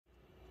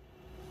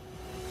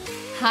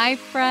Hi,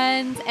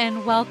 friends,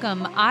 and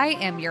welcome. I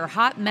am your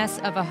hot mess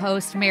of a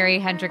host, Mary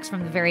Hendricks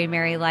from The Very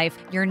Merry Life,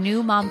 your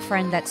new mom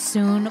friend that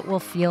soon will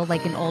feel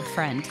like an old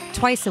friend.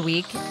 Twice a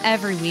week,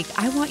 every week,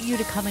 I want you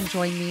to come and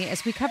join me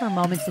as we cover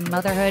moments in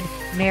motherhood,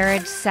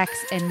 marriage, sex,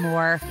 and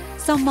more.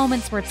 Some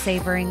moments worth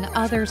savoring,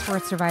 others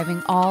worth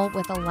surviving, all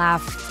with a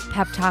laugh,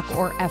 pep talk,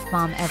 or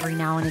F-bomb every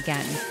now and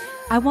again.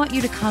 I want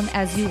you to come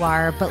as you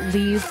are, but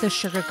leave the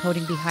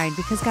sugarcoating behind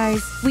because,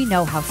 guys, we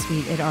know how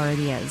sweet it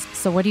already is.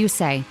 So what do you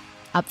say?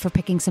 Up for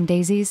picking some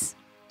daisies?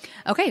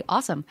 Okay,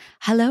 awesome.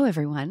 Hello,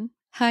 everyone.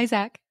 Hi,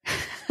 Zach.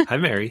 Hi,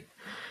 Mary.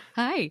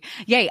 Hi.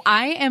 Yay,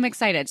 I am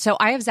excited. So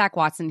I have Zach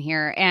Watson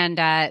here, and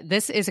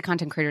this is a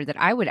content creator that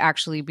I would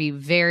actually be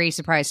very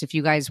surprised if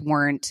you guys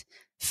weren't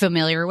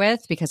familiar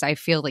with, because I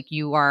feel like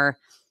you are,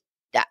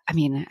 I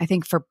mean, I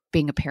think for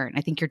being a parent,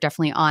 I think you're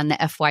definitely on the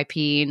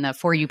FYP and the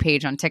For You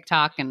page on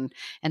TikTok and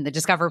the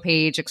Discover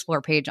page,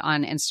 Explore page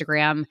on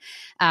Instagram,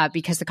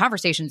 because the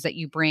conversations that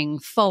you bring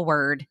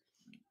forward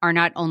are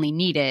not only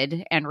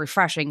needed and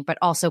refreshing, but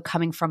also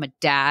coming from a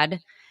dad.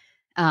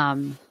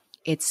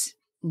 It's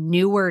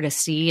newer to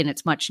see and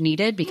it's much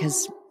needed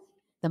because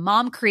the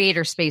mom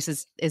creator space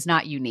is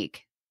not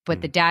unique, but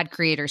the dad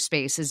creator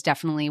space is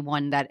definitely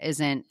one that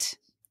isn't,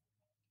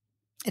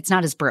 it's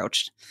not as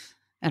broached.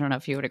 I don't know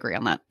if you would agree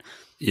on that.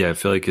 Yeah, I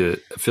feel like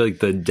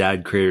the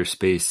dad creator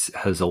space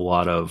has a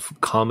lot of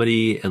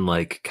comedy and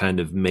like kind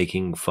of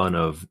making fun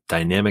of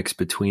dynamics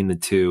between the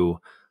two,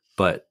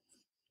 but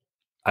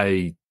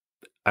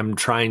I'm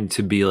trying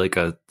to be like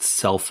a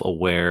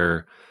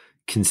self-aware,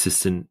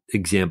 consistent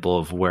example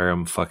of where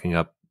I'm fucking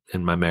up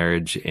in my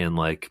marriage and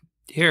like,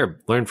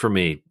 here, learn from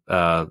me.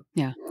 So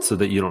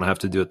that you don't have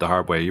to do it the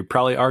hard way. You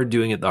probably are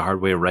doing it the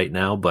hard way right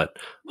now, but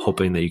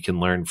hoping that you can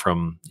learn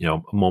from, a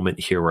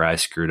moment here where I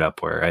screwed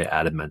up, where I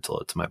added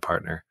mental to my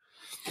partner.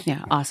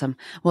 Yeah. Awesome.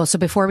 Well, so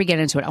before we get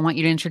into it, I want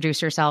you to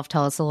introduce yourself,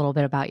 tell us a little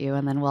bit about you,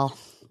 and then we'll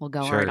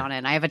go right on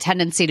in. I have a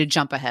tendency to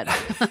jump ahead.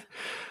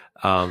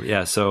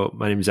 So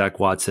my name is Zach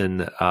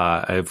Watson.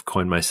 I've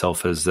coined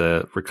myself as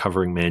the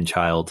recovering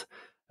man-child.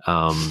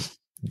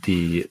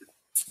 The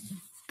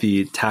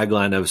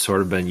tagline I've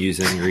sort of been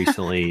using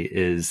recently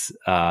is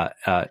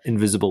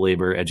invisible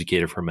labor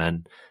educator for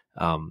men.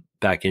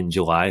 Back in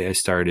July, I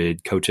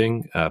started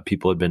coaching.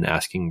 People had been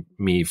asking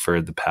me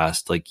for the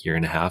past year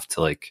and a half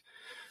to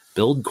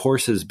build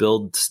courses,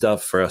 build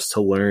stuff for us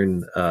to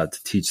learn to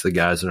teach the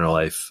guys in our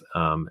life.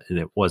 And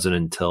it wasn't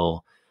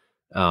until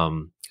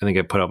I think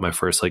I put out my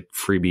first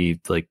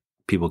freebie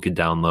people could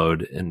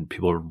download and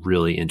people were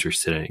really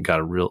interested in it. Got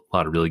a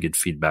lot of really good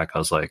feedback. I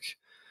was like,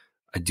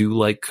 I do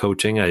like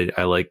coaching.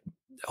 I like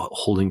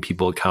holding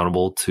people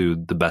accountable to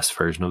the best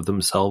version of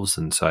themselves.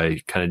 And so I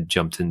kind of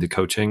jumped into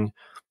coaching.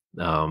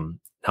 I'm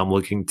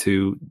looking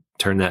to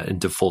turn that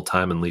into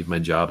full-time and leave my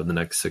job in the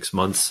next 6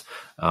 months.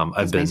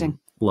 I've been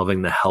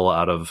loving the hell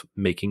out of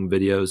making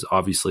videos.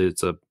 Obviously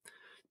it's a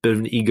bit of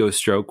an ego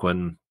stroke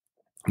when,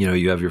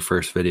 you have your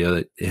first video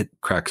that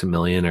cracks 1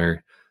 million,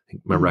 or I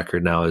think my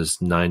record now is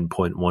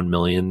 9.1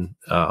 million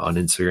on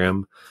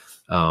Instagram.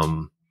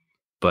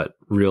 But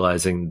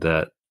realizing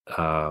that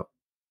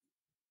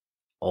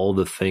all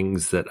the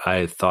things that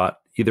I thought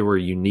either were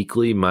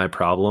uniquely my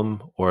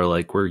problem or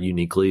were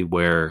uniquely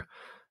where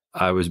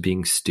I was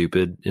being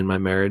stupid in my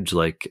marriage,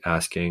 like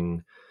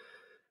asking,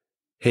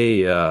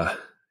 hey,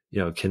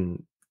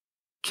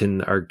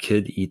 can our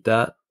kid eat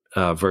that?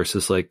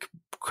 Versus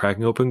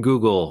cracking open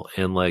Google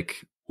and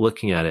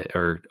looking at it,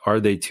 or are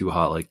they too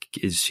hot?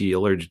 Is she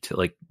allergic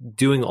to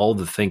doing all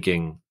the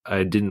thinking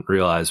I didn't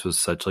realize was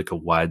such a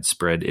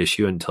widespread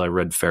issue until I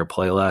read Fair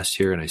Play last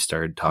year and I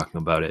started talking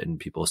about it and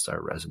people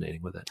started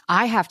resonating with it.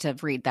 I have to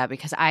read that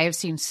because I have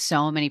seen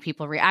so many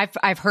people read.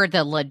 I've heard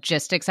the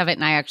logistics of it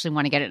and I actually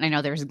want to get it. And I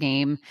know there's a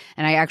game,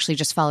 and I actually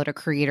just followed a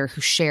creator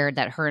who shared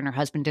that her and her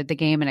husband did the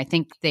game. And I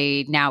think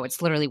now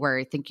it's literally where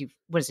I think you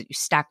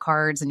stack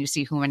cards and you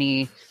see who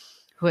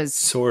is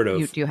sort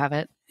of. Do you have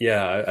it?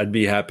 Yeah, I'd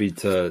be happy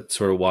to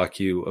sort of walk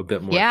you a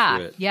bit more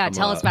through it. Yeah,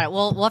 tell us about it.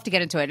 We'll have to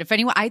get into it. If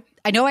anyone,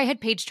 I know I had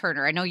Paige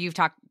Turner. I know you've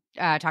talked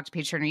to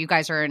Paige Turner. You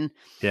guys are in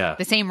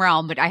the same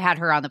realm, but I had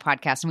her on the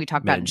podcast and we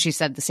talked about it, and she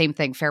said the same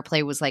thing. Fair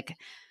Play was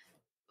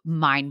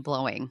mind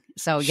blowing.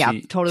 So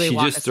totally. She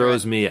just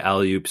throws me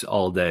alley-oops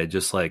all day,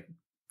 just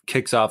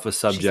kicks off a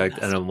subject,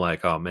 and I'm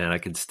like, oh man, I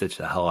can stitch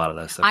the hell out of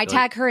this. I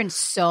tag her in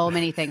so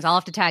many things. I'll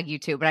have to tag you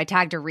too, but I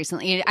tagged her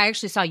recently. I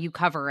actually saw you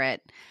cover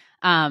it.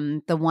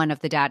 The one of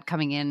the dad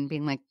coming in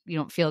being like, you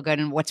don't feel good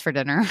and what's for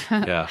dinner.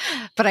 Yeah.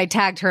 But I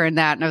tagged her in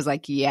that and I was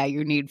like, yeah,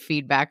 you need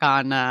feedback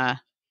on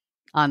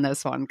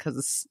this one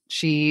because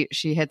she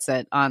hits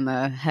it on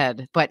the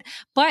head. But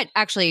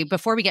actually,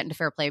 before we get into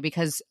Fair Play,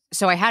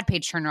 so I had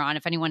Paige Turner on.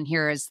 If anyone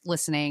here is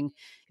listening,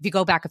 if you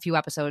go back a few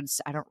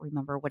episodes, I don't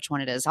remember which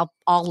one it is.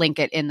 I'll link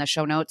it in the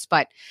show notes.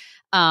 But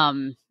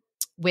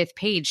with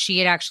Paige, she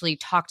had actually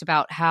talked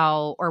about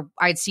how, or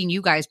I'd seen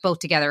you guys both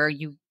together.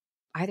 You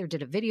either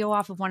did a video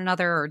off of one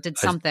another or did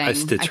something. I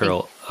stitched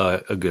her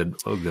a good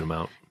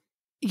amount.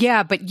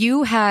 Yeah, but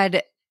you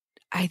had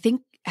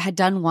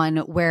done one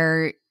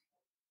where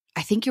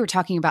I think you were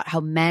talking about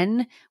how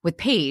men with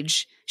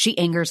Paige, she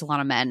angers a lot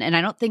of men. And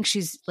I don't think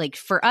she's like,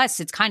 for us,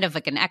 it's kind of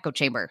like an echo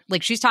chamber.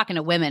 Like she's talking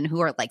to women who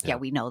are like, yeah,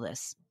 we know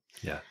this.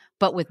 Yeah.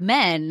 But with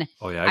men,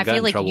 Oh yeah, I got feel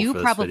in like trouble you for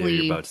this probably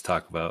video you're about to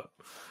talk about.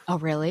 Oh,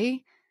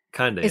 really?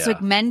 Kind of. It's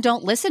like men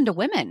don't listen to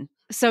women.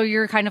 So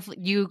you kind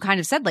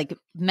of said like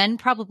men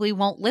probably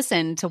won't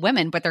listen to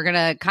women, but they're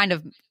gonna kind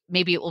of,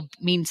 maybe it will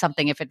mean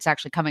something if it's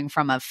actually coming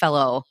from a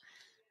fellow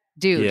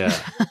dude. Yeah.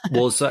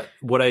 Well, so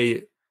what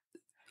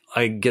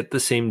I get the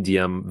same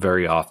DM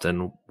very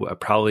often.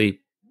 Probably,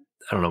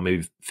 I don't know,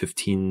 maybe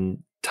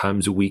 15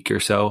 times a week or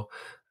so.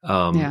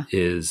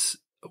 Is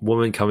a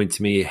woman coming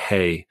to me,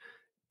 hey,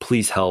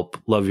 please help.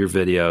 Love your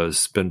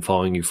videos. Been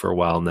following you for a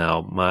while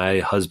now. My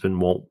husband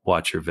won't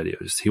watch your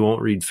videos. He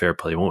won't read Fair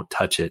Play. He won't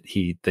touch it.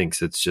 He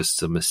thinks it's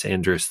just a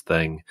misandrous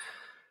thing.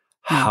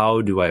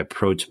 How do I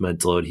approach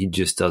mental load? He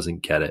just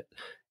doesn't get it.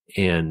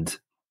 And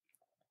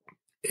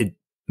it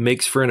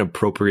makes for an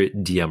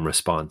appropriate DM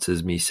response,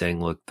 is me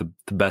saying, look, the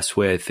best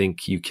way I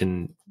think you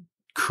can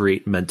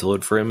create mental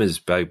load for him is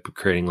by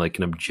creating like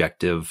an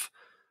objective,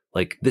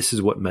 like this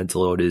is what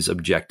mental load is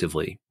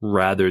objectively,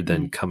 rather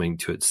than coming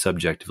to it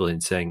subjectively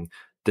and saying,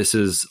 this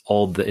is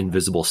all the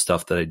invisible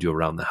stuff that I do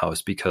around the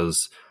house,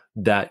 because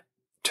that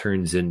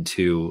turns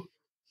into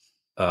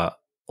a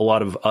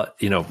lot of,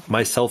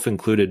 myself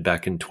included.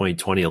 Back in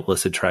 2020,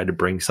 Alyssa tried to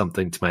bring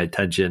something to my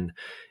attention,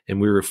 and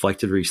we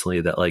reflected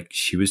recently that like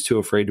she was too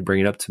afraid to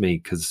bring it up to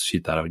me because she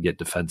thought I would get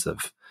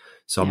defensive.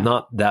 So I'm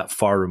not that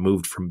far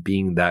removed from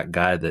being that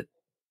guy that,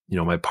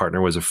 my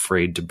partner was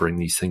afraid to bring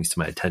these things to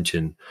my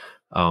attention.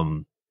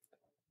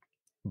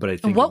 But I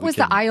think what was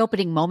the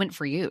eye-opening moment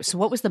for you? So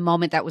what was the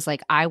moment that was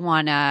like, I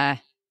want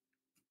to,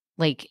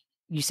 like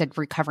you said,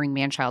 recovering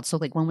man-child. So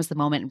like, when was the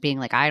moment being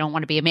like, I don't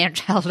want to be a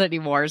man-child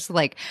anymore? So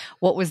like,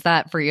 what was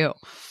that for you?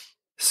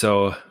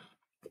 So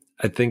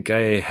I think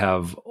I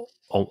have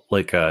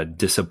like a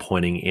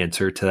disappointing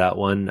answer to that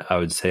one. I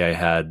would say I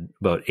had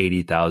about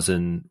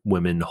 80,000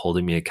 women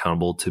holding me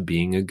accountable to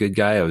being a good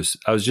guy. I was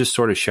just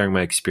sort of sharing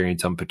my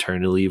experience on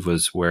paternity leave,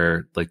 was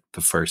where like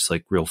the first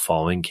like real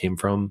following came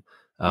from,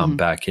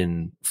 back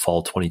in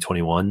fall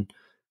 2021.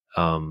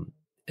 And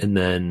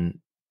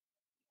then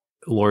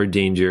Laura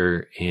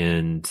Danger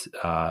and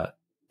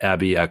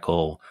Abby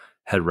Eckel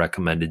had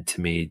recommended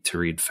to me to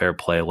read Fair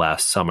Play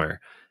last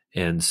summer.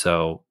 And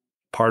so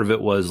part of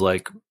it was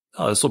like,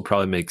 oh, this will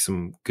probably make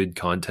some good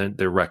content.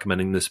 They're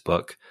recommending this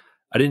book.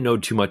 I didn't know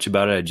too much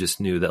about it. I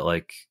just knew that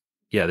like,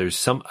 yeah,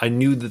 I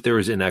knew that there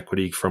was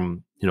inequity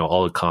from,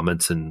 all the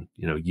comments and,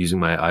 using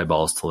my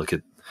eyeballs to look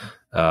at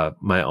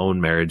my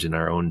own marriage and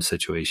our own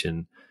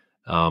situation.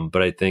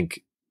 But I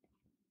think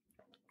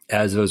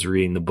as I was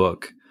reading the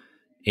book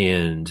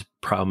and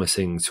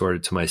promising sort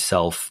of to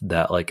myself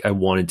that like I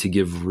wanted to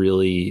give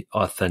really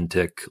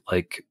authentic,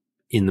 like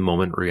in the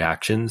moment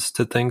reactions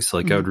to things. So,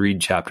 like I would read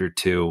chapter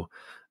 2,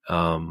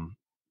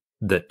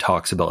 that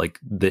talks about like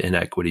the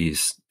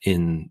inequities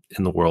in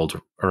the world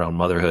around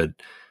motherhood.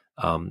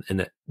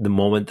 And the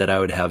moment that I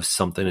would have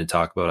something to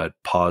talk about,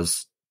 I'd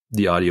pause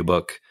the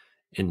audiobook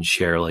and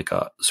share like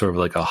a sort of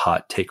like a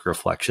hot take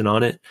reflection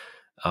on it.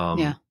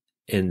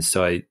 And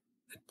so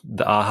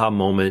the aha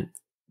moment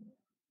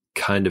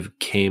kind of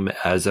came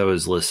as I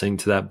was listening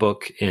to that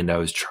book, and I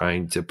was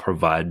trying to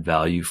provide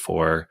value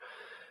for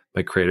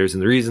my creators.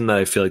 And the reason that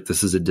I feel like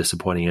this is a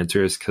disappointing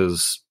answer is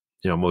because,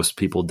 most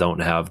people don't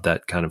have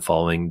that kind of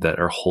following that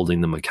are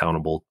holding them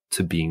accountable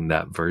to being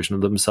that version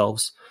of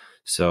themselves.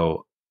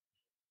 So,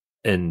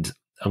 and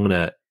I'm going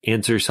to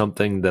answer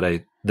something that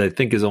I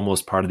think is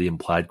almost part of the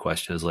implied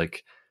question, is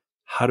like,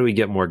 how do we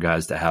get more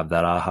guys to have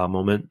that aha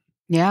moment?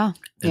 Yeah.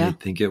 And I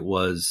think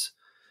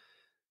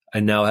I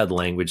now had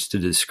language to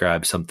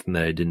describe something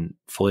that I didn't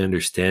fully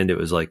understand. It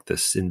was like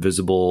this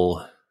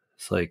invisible,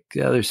 it's like,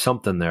 yeah, there's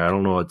something there. I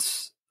don't know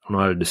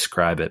how to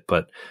describe it,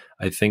 but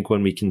I think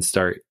when we can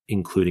start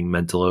including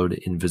mental load,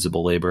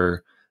 invisible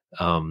labor,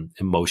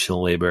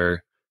 emotional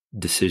labor,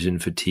 decision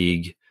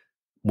fatigue,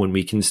 when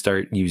we can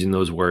start using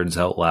those words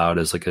out loud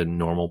as like a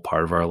normal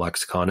part of our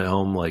lexicon at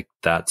home, like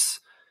that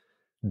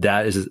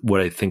is what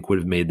I think would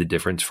have made the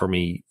difference for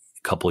me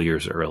a couple of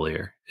years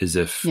earlier, is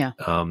if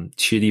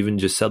she had even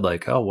just said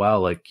like, oh, wow,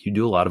 like you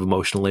do a lot of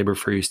emotional labor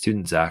for your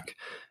students, Zach.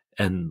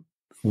 And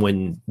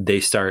when they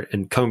start,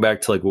 and coming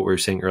back to like what we were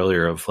saying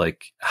earlier of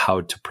like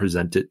how to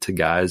present it to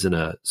guys so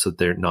that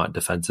they're not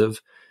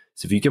defensive.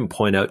 So if you can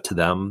point out to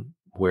them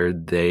where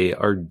they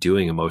are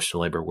doing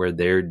emotional labor, where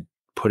they're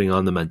putting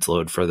on the mental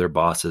load for their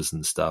bosses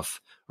and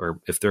stuff,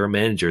 or if they're a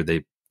manager,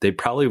 they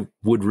probably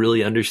would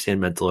really understand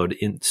mental load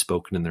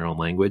spoken in their own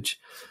language.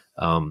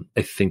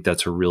 I think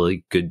that's a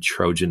really good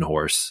Trojan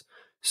horse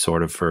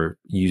sort of for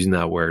using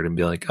that word and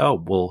be like, oh,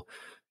 well,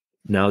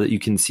 now that you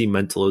can see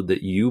mental load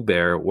that you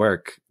bear at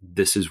work,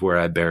 this is where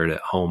I bear it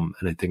at home.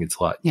 And I think it's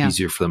a lot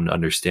easier for them to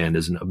understand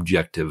as an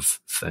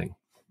objective thing.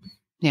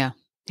 Yeah.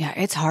 Yeah,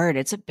 it's hard.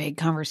 It's a big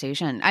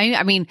conversation.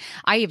 I mean,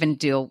 I even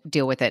deal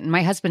with it. And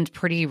my husband's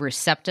pretty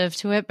receptive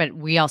to it, but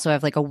we also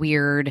have like a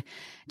weird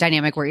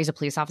dynamic where he's a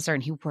police officer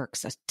and he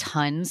works a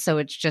ton. So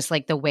it's just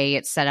like the way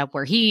it's set up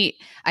where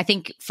I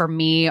think for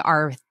me,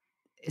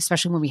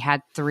 especially when we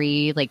had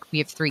three, like we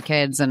have three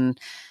kids, and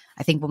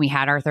I think when we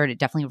had our third, it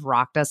definitely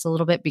rocked us a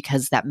little bit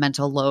because that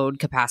mental load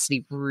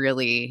capacity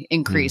really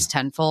increased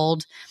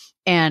tenfold.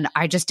 And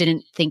I just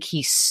didn't think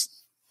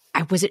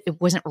it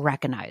wasn't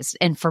recognized.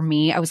 And for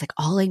me, I was like,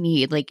 all I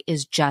need like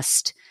is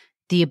just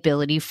the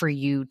ability for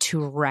you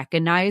to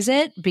recognize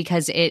it,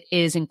 because it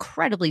is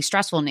incredibly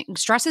stressful and it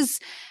stresses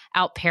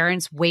out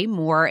parents way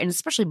more, and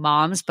especially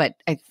moms, but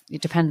it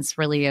depends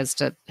really as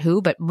to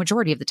who, but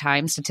majority of the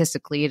time,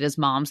 statistically, it is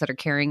moms that are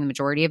carrying the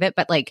majority of it.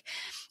 But like,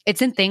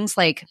 it's in things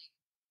like,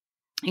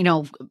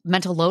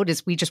 mental load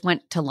is, we just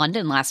went to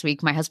London last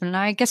week, my husband and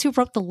I, guess who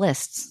wrote the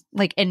lists,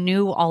 like, and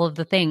knew all of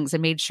the things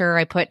and made sure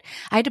I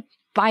had to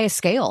buy a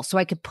scale so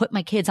I could put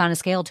my kids on a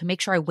scale to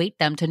make sure I weight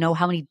them to know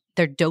how many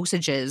their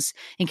dosage is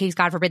in case,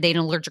 God forbid, they had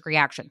an allergic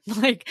reaction.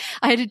 Like,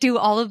 I had to do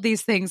all of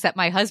these things that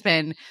my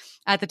husband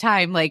at the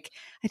time, like,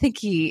 I think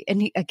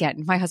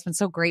again, my husband's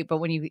so great, but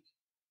when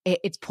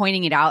it's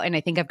pointing it out. And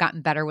I think I've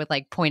gotten better with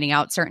like pointing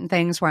out certain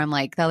things where I'm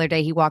like, the other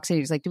day he walks in,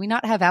 he's like, do we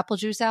not have apple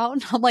juice out?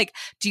 And I'm like,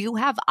 do you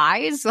have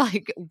eyes?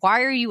 Like,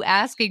 why are you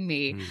asking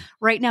me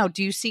right now?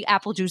 Do you see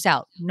apple juice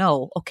out?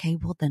 No. Okay.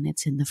 Well, then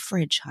it's in the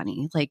fridge,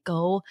 honey. Like,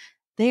 go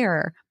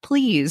there,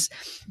 please.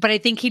 But I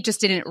think he just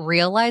didn't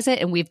realize it.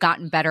 And we've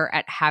gotten better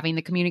at having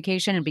the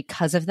communication. And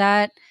because of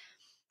that,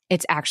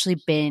 it's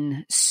actually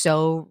been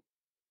so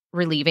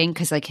relieving,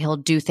 because like he'll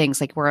do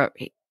things like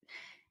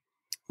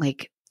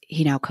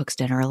he now cooks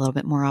dinner a little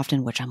bit more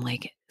often, which I'm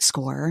like,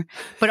 score.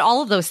 But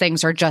all of those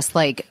things are just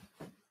like,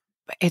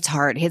 it's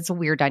hard. It's a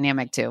weird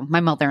dynamic too. My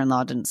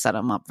mother-in-law didn't set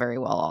him up very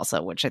well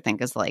also, which I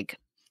think is like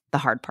the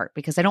hard part,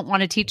 because I don't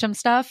want to teach him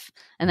stuff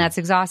and that's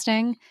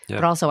exhausting,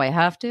 but also I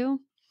have to.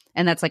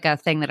 And that's like a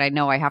thing that I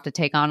know I have to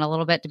take on a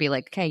little bit to be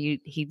like,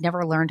 okay, he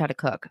never learned how to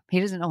cook. He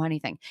doesn't know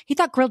anything. He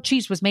thought grilled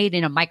cheese was made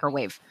in a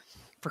microwave,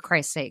 for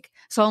Christ's sake.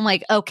 So I'm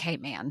like, okay,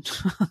 man,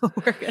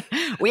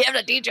 we have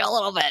to teach you a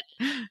little bit.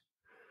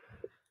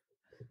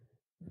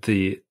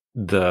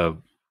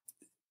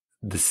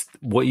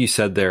 What you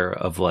said there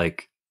of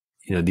like,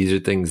 these are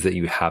things that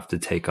you have to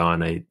take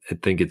on. I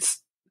think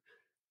it's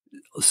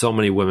so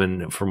many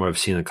women, from what I've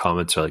seen in the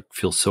comments, are like,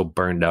 feel so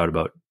burned out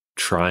about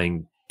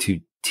trying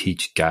to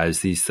teach guys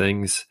these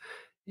things.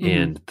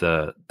 And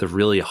the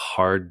really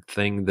hard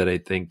thing that I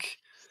think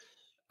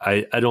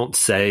I don't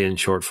say in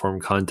short form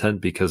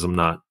content, because I'm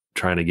not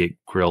trying to get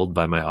grilled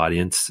by my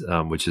audience,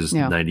 which is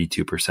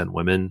 92%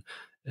 women,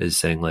 is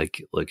saying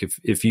like, look,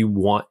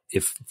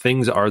 if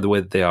things are the way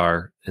that they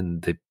are,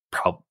 and they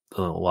probably,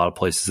 a lot of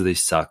places they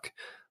suck,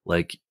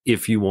 like,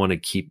 if you want to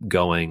keep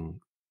going,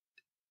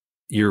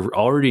 you're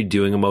already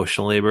doing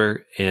emotional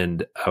labor.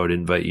 And I would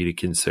invite you to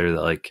consider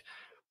that, like,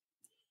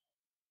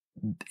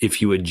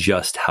 if you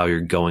adjust how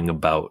you're going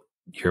about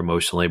your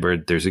emotional labor,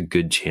 there's a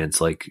good chance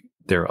like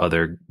there are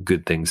other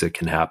good things that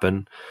can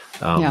happen.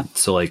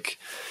 So like,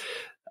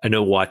 I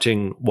know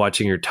watching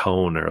your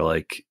tone, or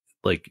like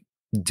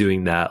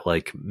doing that,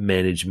 like,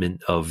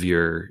 management of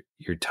your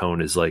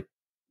tone is like,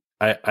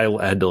 I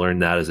had to learn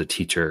that as a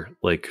teacher.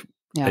 Like,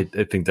 I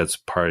think that's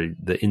part of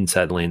the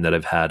inside lane that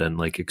I've had, and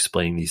like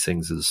explaining these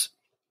things is,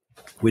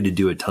 we had to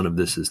do a ton of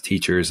this as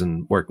teachers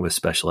and working with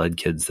special ed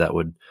kids that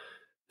would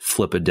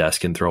flip a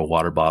desk and throw a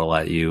water bottle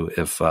at you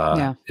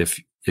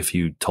if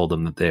you told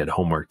them that they had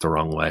homework the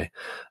wrong way.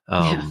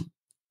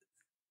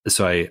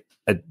 So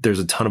there's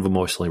a ton of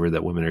emotional labor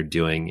that women are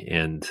doing.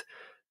 And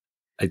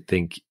I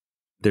think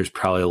there's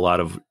probably a lot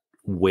of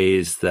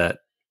ways that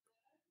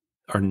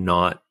are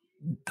not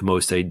the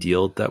most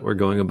ideal that we're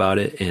going about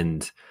it.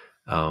 And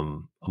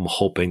I'm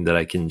hoping that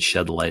I can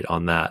shed light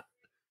on that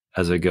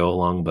as I go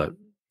along. But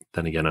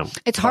then again,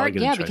 it's hard.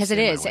 Yeah, because it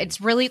is. It's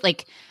really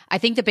like, I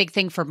think the big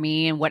thing for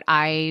me and what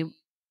I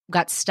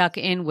got stuck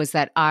in was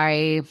that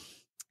I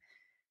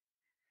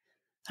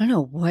don't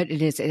know what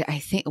it is. I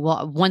think,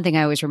 well, one thing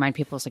I always remind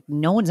people is like,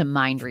 no one's a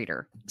mind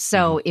reader.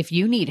 So if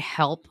you need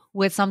help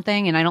with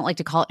something, and I don't like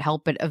to call it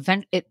help, but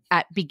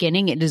at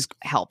beginning, it is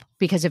help,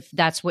 because if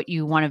that's what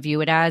you want to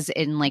view it as,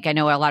 and like, I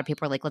know a lot of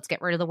people are like, let's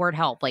get rid of the word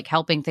help, like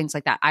helping, things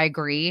like that. I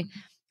agree.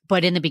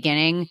 But in the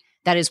beginning,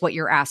 that is what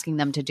you're asking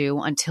them to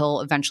do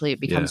until eventually it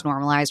becomes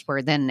normalized,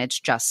 where then it's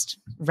just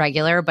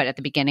regular. But at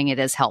the beginning, it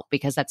is help,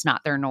 because that's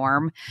not their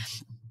norm.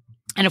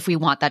 And if we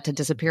want that to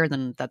disappear,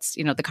 then that's,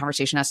 the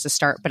conversation has to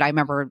start. But I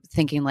remember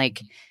thinking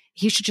like,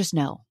 he should just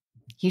know.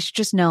 He should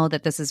just know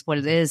that this is what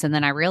it is. And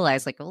then I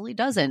realized like, well, he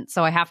doesn't.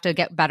 So I have to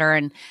get better.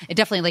 And it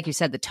definitely, like you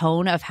said, the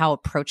tone of how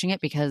approaching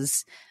it,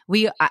 because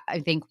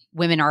I think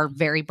women are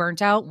very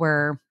burnt out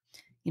where,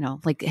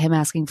 like him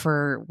asking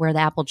for where the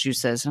apple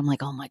juice is. And I'm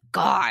like, oh my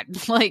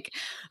God, like,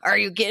 are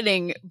you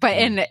kidding? But,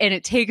 and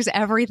it takes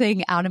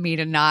everything out of me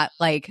to not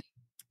like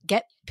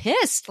get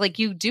pissed. Like,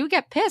 you do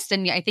get pissed.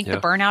 And I think the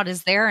burnout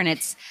is there. And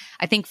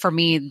I think for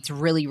me, it's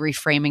really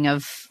reframing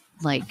of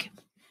like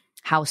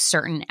how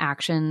certain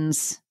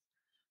actions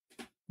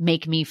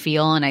make me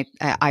feel. And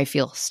I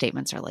feel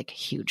statements are like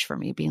huge for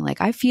me, being like,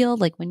 I feel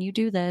like when you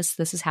do this,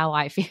 this is how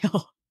I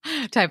feel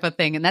type of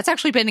thing. And that's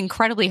actually been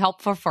incredibly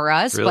helpful for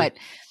us, Really? but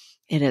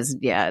it is,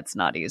 yeah, it's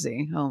not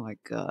easy. Oh my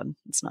God.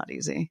 It's not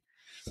easy.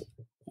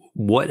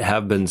 What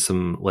have been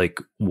some like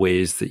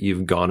ways that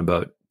you've gone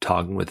about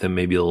talking with him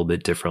maybe a little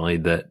bit differently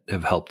that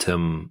have helped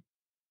him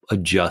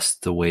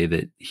adjust the way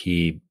that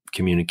he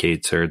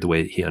communicates or the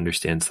way that he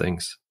understands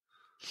things?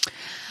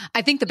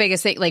 I think the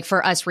biggest thing, like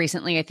for us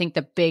recently, I think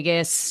the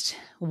biggest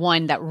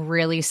one that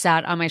really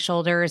sat on my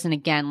shoulders, and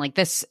again, like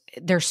this,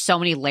 there's so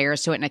many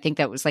layers to it. And I think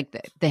that was like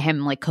the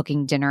him like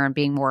cooking dinner and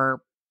being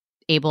more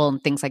able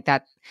and things like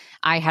that.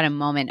 I had a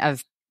moment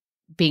of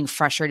being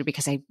frustrated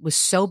because I was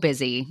so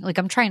busy. Like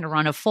I'm trying to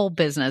run a full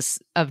business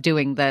of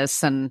doing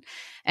this and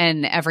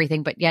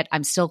everything, but yet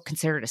I'm still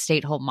considered a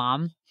stay-at-home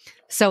mom.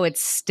 So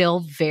it's still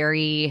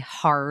very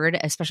hard,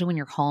 especially when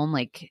you're home.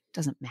 Like it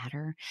doesn't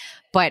matter.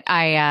 But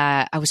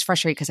I was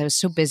frustrated because I was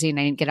so busy and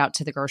I didn't get out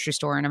to the grocery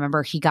store. And I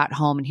remember he got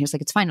home and he was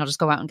like, "It's fine. I'll just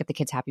go out and get the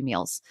kids Happy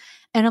Meals."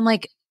 And I'm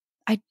like,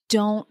 I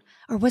don't,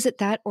 or was it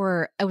that,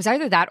 or it was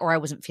either that or I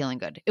wasn't feeling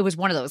good. It was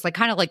one of those, like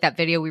kind of like that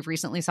video we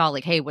recently saw,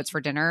 like, "Hey, what's for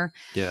dinner?"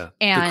 Yeah.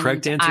 And the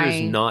correct answer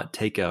is not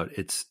takeout.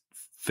 It's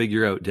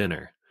figure out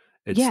dinner.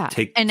 It's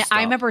take and stop.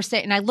 I remember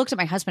saying, and I looked at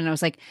my husband and I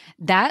was like,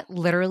 that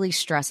literally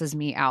stresses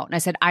me out. And I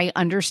said, I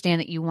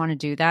understand that you want to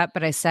do that,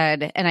 but I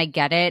said, and I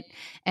get it.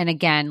 And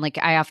again, like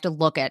I have to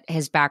look at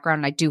his background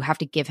and I do have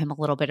to give him a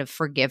little bit of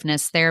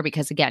forgiveness there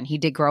because again, he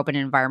did grow up in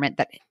an environment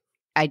that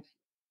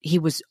he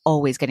was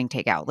always getting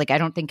takeout. Like I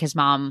don't think his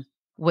mom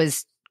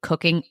was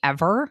cooking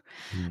ever.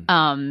 They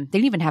didn't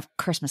even have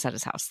Christmas at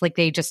his house. Like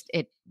they just,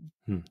 it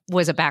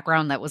was a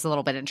background that was a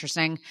little bit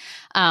interesting.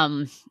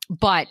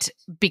 But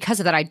because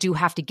of that, I do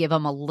have to give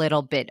him a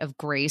little bit of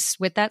grace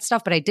with that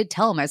stuff. But I did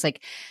tell him, I was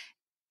like,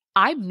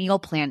 I meal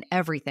plan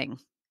everything.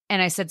 And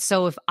I said,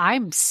 so if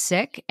I'm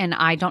sick and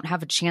I don't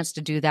have a chance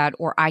to do that,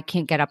 or I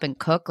can't get up and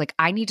cook, like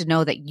I need to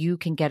know that you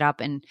can get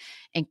up and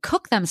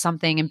cook them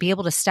something and be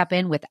able to step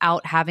in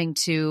without having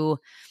to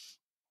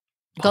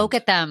go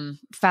get them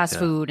fast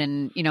food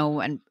and, you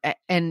know, and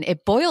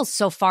it boils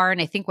so far.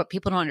 And I think what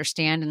people don't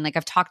understand, and like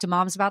I've talked to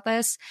moms about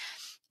this,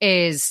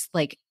 is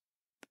like,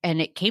 and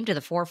it came to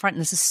the forefront,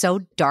 and this is so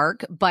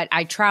dark, but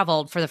I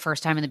traveled for the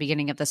first time in the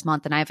beginning of this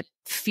month and I have a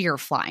fear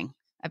of flying,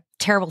 a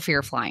terrible fear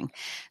of flying.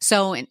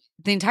 So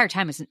the entire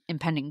time is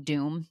impending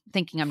doom,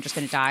 thinking I'm just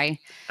going to die.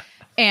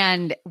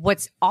 And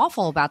what's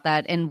awful about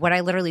that, and what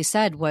I literally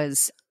said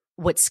was,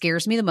 what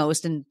scares me the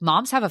most, and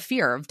moms have a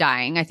fear of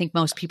dying. I think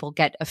most people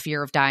get a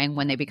fear of dying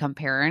when they become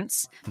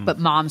parents, but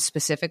moms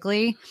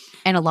specifically.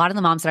 And a lot of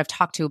the moms that I've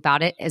talked to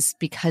about it is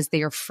because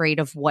they are afraid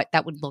of what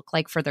that would look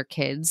like for their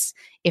kids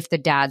if the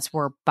dads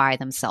were by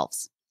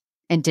themselves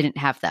and didn't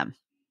have them.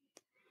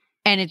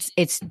 And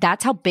it's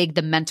that's how big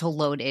the mental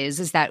load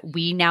is that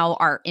we now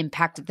are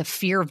impacted. The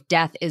fear of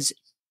death is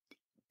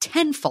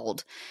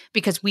tenfold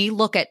because we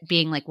look at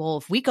being like, well,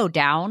 if we go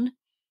down,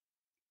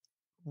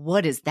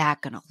 what is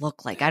that going to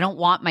look like? I don't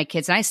want my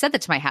kids. And I said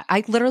that to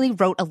I literally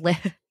wrote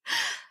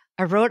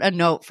I wrote a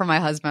note for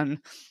my husband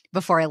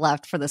before I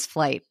left for this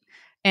flight.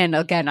 And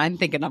again, I'm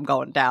thinking I'm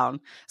going down.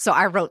 So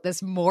I wrote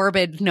this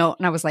morbid note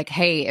and I was like,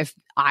 hey, if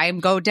I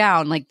go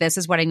down, like this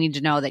is what I need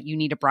to know, that you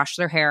need to brush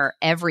their hair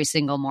every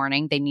single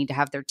morning. They need to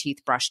have their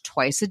teeth brushed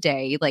twice a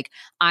day. Like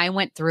I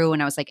went through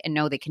and I was like, and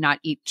no, they cannot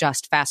eat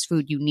just fast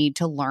food. You need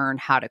to learn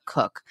how to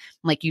cook.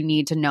 Like you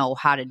need to know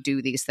how to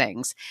do these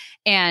things.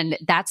 And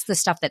that's the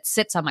stuff that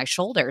sits on my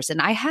shoulders. And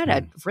I had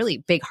a really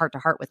big heart to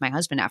heart with my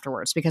husband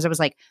afterwards because I was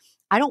like,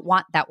 I don't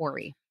want that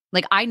worry.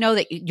 Like, I know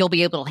that you'll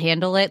be able to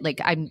handle it. Like,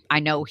 I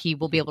know he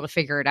will be able to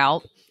figure it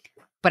out,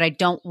 but I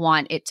don't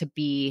want it to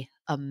be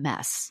a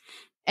mess.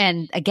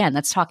 And again,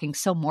 that's talking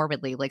so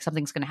morbidly, like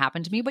something's going to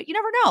happen to me, but you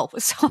never know.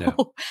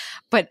 So,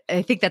 but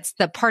I think that's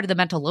the part of the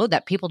mental load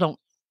that people don't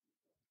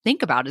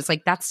think about. It's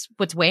like, that's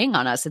what's weighing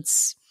on us.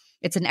 It's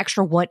an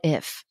extra what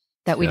if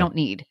that we don't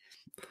need.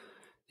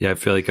 Yeah. I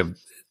feel like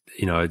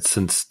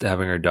since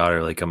having our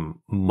daughter, like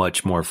I'm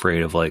much more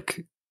afraid of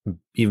like,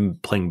 even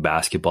playing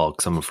basketball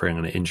because I'm afraid I'm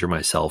going to injure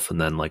myself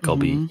and then like I'll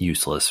be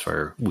useless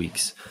for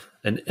weeks.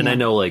 And I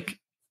know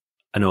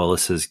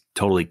Alyssa's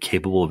totally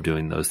capable of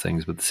doing those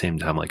things, but at the same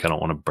time, like I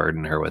don't want to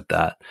burden her with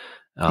that.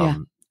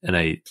 And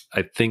I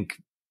think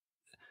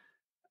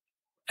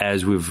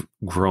as we've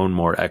grown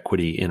more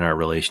equity in our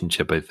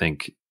relationship, I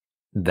think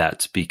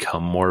that's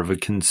become more of a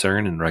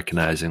concern, and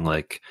recognizing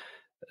like,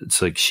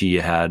 it's like she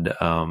had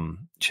her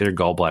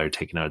gallbladder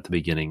taken out at the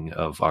beginning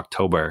of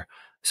October.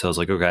 So I was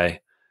like, okay,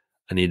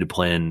 I need to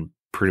plan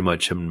pretty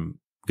much. I'm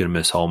going to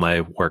miss all my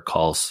work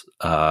calls.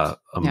 I'm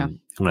going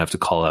to have to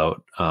call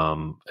out,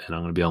 and I'm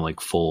going to be on like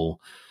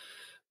full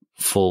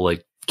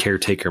like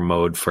caretaker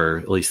mode for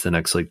at least the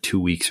next like 2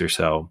 weeks or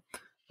so.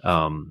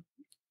 And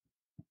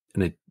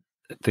I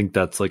think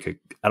that's like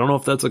I don't know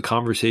if that's a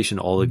conversation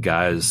all the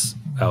guys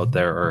out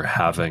there are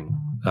having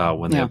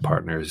when they have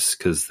partners,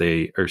 because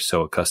they are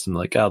so accustomed,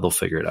 like, they'll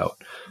figure it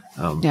out.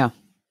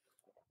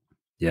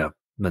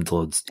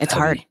 Mental, it's heavy.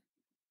 Hard.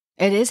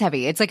 It is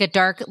heavy. It's like a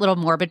dark little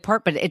morbid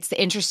part, but it's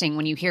interesting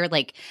when you hear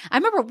like, I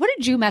remember, what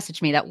did you message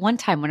me that one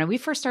time when we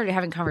first started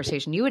having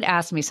conversation? You would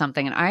ask me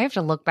something and I have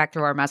to look back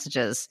through our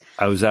messages.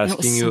 I was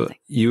asking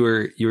you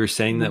were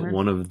saying that Remember?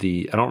 one of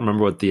the, I don't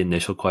remember what the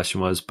initial question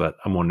was, but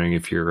I'm wondering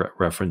if you're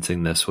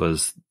referencing this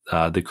was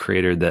the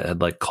creator that had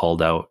like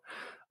called out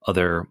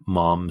other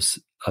moms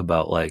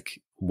about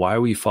like, why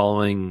are we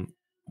following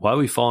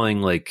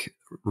like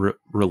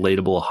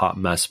relatable hot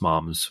mess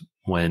moms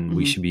when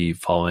we should be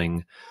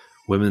following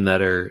women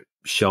that are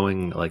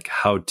showing like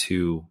how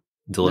to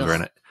deliver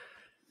in it.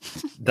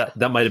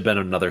 That might have been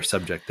another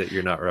subject that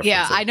you're not referencing.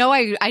 Yeah,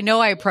 I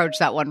know I approached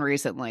that one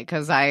recently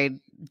because I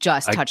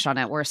just touched on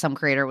it where some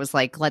creator was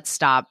like, let's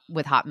stop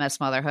with hot mess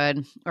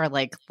motherhood, or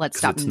like, let's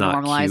stop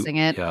normalizing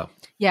it.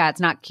 Yeah, it's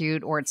not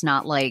cute, or it's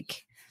not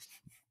like.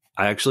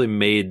 I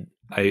actually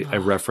I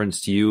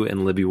referenced you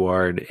and Libby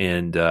Ward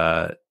and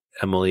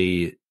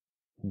Emily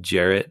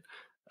Jarrett.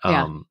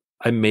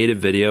 I made a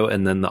video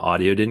and then the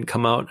audio didn't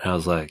come out. And I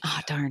was like, oh,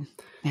 darn.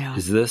 Yeah.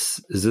 Is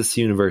this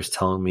universe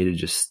telling me to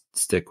just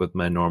stick with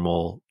my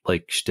normal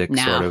like shtick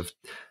sort of?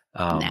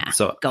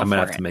 So I'm gonna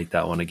have to make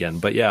that one again.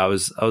 But yeah, I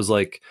was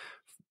like,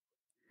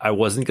 I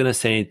wasn't gonna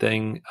say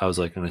anything. I was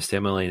like, I'm gonna stay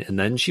in my lane. And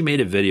then she made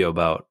a video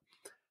about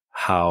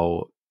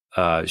how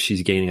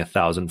she's gaining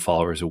 1,000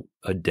 followers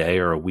a day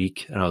or a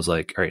week. And I was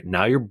like, all right,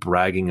 now you're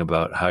bragging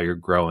about how you're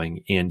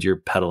growing and you're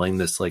peddling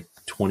this like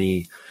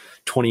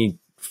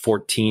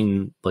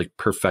 2014 like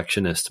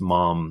perfectionist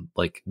mom,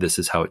 like this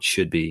is how it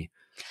should be.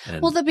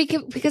 And well,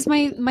 because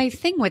my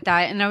thing with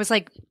that, and I was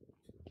like,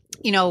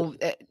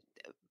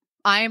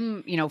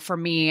 I'm, for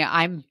me,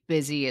 I'm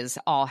busy as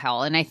all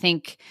hell. And I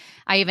think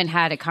I even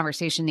had a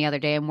conversation the other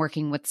day. I'm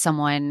working with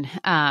someone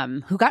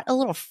who got a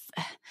little,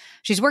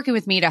 she's working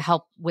with me to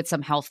help with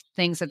some health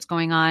things that's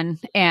going on.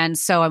 And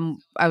so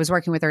I was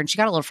working with her and she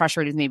got a little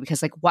frustrated with me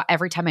because like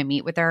every time I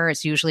meet with her,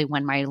 it's usually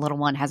when my little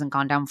one hasn't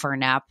gone down for a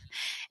nap.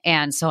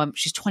 And so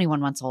she's 21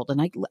 months old.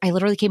 And I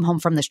literally came home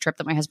from this trip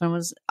that my husband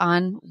was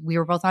on. We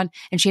were both on,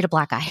 and she had a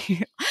black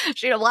eye.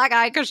 She had a black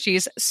eye because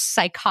she's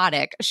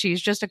psychotic.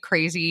 She's just a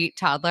crazy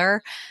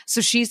toddler.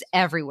 So she's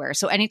everywhere.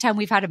 So anytime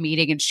we've had a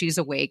meeting and she's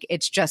awake,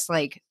 it's just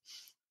like,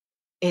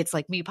 it's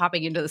like me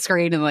popping into the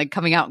screen and like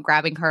coming out and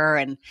grabbing her.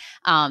 And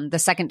the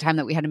second time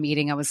that we had a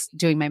meeting, I was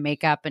doing my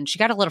makeup and she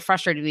got a little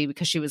frustrated with me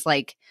because she was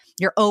like,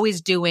 you're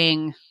always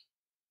doing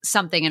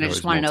something. And I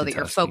just want to know that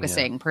you're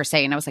focusing per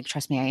se. And I was like,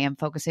 trust me, I am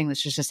focusing.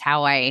 This is just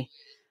how I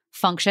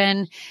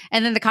function.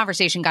 And then the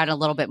conversation got a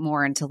little bit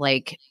more into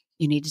like,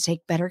 you need to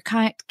take better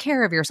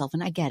care of yourself.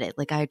 And I get it.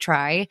 Like I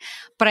try,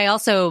 but I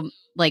also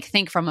like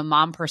think from a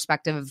mom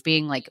perspective of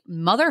being like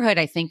motherhood,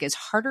 I think is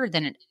harder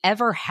than it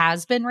ever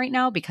has been right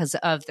now because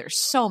of there's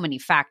so many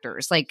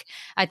factors. Like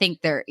I think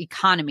their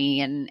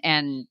economy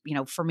and,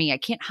 for me, I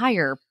can't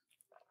hire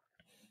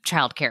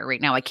childcare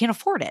right now. I can't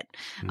afford it.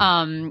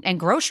 And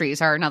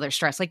groceries are another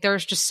stress. Like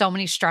there's just so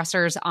many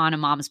stressors on a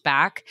mom's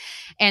back.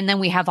 And then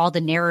we have all the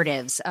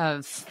narratives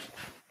of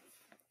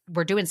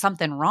we're doing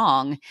something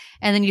wrong.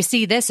 And then you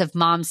see this of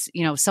moms,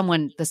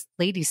 this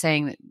lady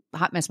saying that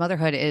hot mess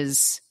motherhood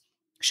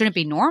shouldn't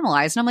be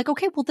normalized. And I'm like,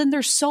 okay, well then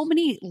there's so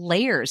many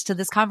layers to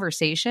this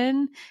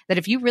conversation that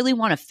if you really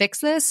want to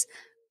fix this,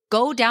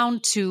 go down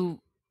to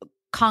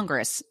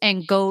Congress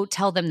and go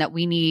tell them that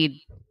we need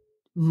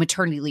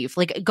maternity leave.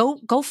 Like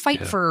go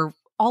fight for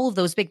all of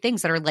those big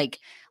things that are like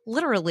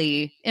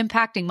literally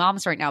impacting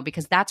moms right now,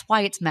 because that's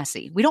why it's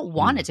messy. We don't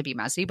want it to be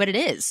messy, but it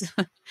is.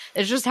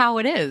 It's just how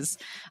it is.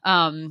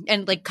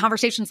 And like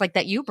conversations like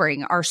that you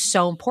bring are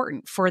so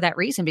important for that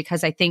reason,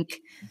 because I think,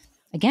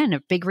 again,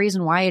 a big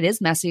reason why it is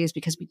messy is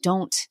because we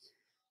don't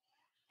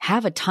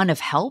have a ton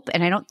of help.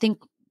 And I don't think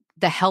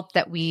the help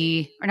that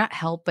not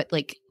help, but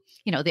like,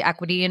 the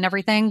equity and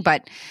everything.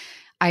 But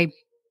I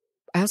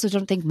also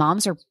don't think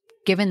moms are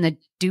given the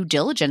due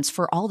diligence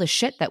for all the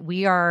shit that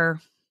we are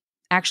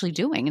actually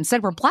doing.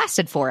 Instead, we're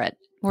blasted for it.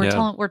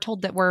 We're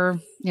told that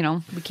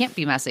we can't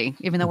be messy,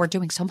 even though we're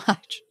doing so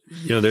much.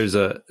 There's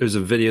a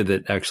video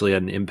that actually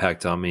had an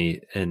impact on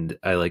me, and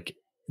I like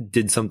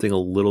did something a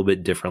little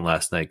bit different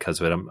last night because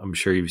of it. I'm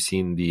sure you've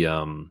seen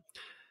the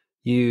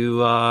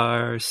 "You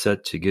Are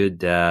Such a Good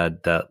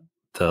Dad." That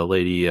the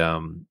lady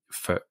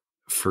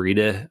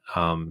Farida,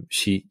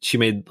 she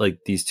made like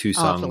these two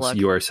songs.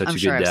 "You Are Such a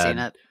Good Dad." I've seen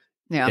it.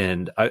 Yeah.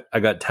 And I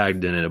got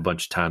tagged in it a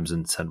bunch of times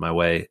and sent my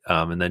way.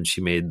 And then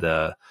she made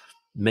the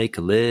Make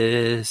a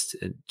List.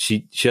 And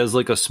she has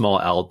like a small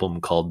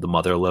album called The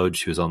Mother Load.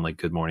 She was on like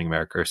Good Morning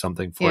America or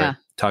something for it,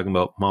 talking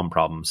about mom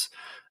problems.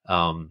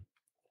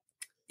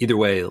 Either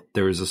way,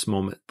 there was this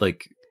moment,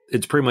 like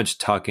it's pretty much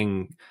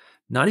talking,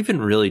 not even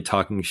really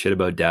talking shit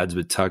about dads,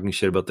 but talking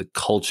shit about the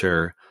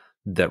culture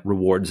that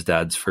rewards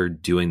dads for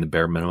doing the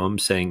bare minimum,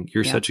 saying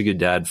you're such a good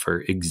dad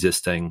for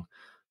existing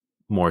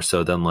more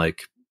so than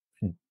like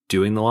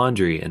doing the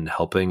laundry and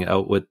helping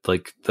out with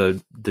like the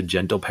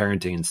gentle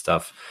parenting and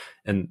stuff.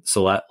 And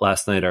so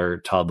last night, our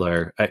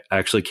toddler, I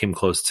actually came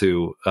close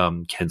to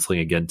canceling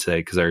again today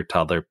because our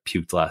toddler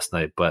puked last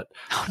night, but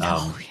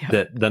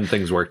then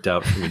things worked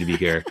out for me to be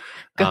here.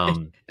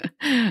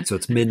 So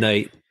it's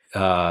midnight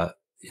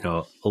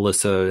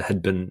Alyssa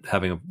had been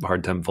having a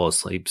hard time fall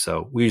asleep.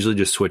 So we usually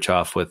just switch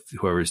off with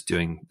whoever's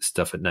doing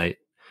stuff at night.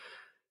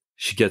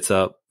 She gets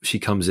up, she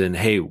comes in,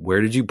 hey,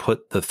 where did you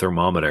put the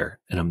thermometer?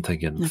 And I'm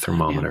thinking,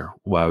 thermometer,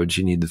 why would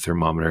you need the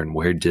thermometer? And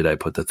where did I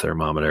put the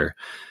thermometer?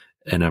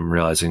 And I'm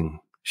realizing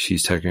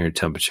she's checking her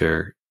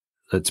temperature.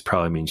 That's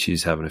probably means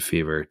she's having a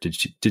fever. Did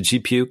she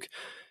puke?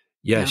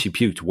 Yeah, she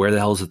puked. Where the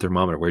hell is the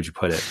thermometer? Where'd you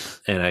put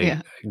it? And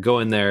I go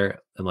in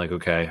there. I'm like,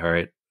 okay, all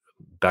right,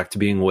 back to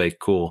being awake.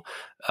 Cool.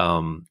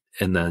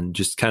 And then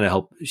just kind of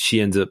help.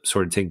 She ends up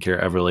sort of taking care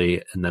of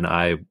Everly. And then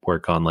I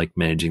work on like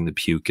managing the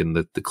puke and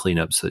the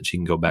cleanup so that she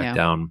can go back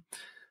down.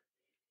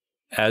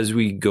 As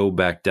we go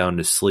back down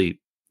to sleep,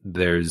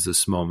 there's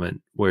this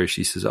moment where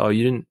she says, oh,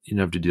 you didn't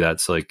have to do that.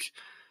 So like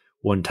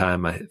one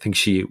time, I think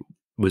she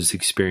was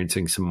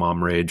experiencing some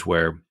mom rage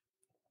where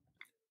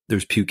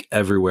there's puke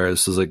everywhere.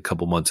 This was like a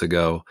couple months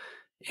ago.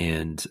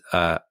 And,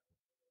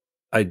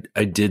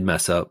 I did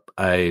mess up.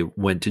 I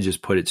went to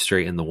just put it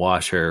straight in the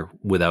washer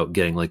without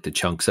getting like the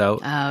chunks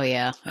out. Oh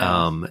yeah.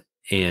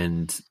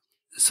 And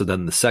so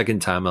then the second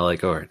time I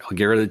like, all right, I'll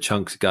get rid of the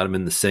chunks, got them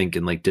in the sink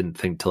and like didn't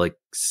think to like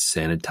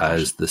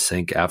sanitize the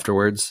sink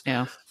afterwards.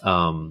 Yeah.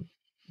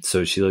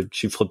 So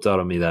she flipped out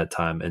on me that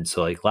time. And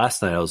so like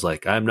last night I was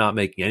like, I'm not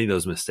making any of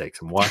those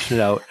mistakes. I'm washing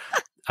it out.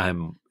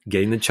 I'm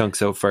getting the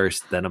chunks out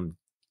first. Then I'm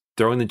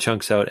throwing the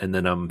chunks out and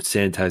then I'm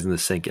sanitizing the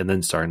sink and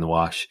then starting the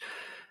wash.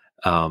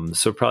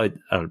 So probably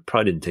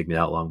didn't take me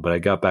that long, but I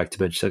got back to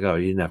bed. She's like, oh,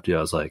 you didn't have to do it.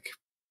 I was like,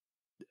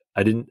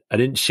 I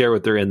didn't share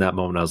with her in that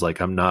moment. I was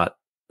like, I'm not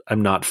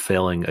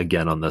failing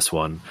again on this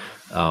one.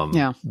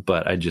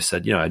 But I just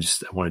said, I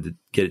wanted to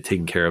get it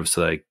taken care of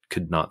so that I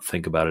could not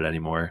think about it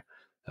anymore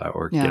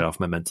or get off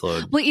my mental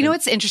load. Well,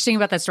 what's interesting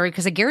about that story,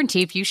 because I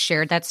guarantee if you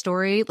shared that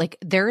story, like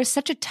there is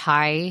such a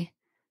tie.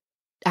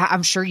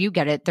 I'm sure you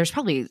get it. There's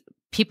probably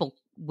people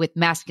with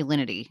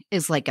masculinity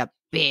is like a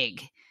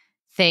big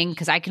thing,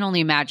 because I can only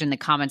imagine the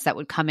comments that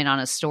would come in on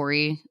a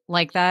story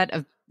like that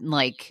of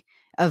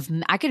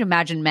I could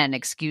imagine men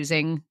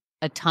excusing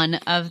a ton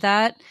of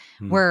that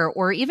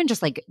or even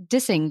just like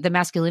dissing the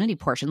masculinity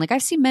portion. Like I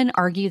see men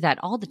argue that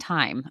all the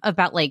time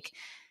about like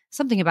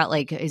something about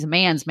like he's a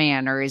man's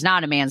man or he's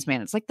not a man's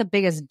man. It's like the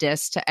biggest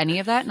diss to any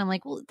of that. And I'm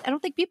like, well, I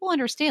don't think people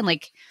understand,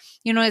 like,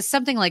 it's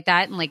something like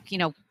that. And like,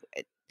 no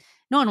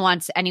one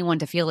wants anyone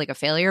to feel like a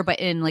failure,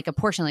 but in like a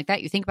portion like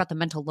that, you think about the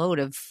mental load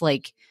of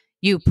like,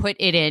 you put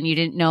it in, you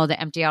didn't know to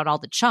empty out all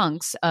the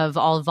chunks of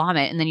all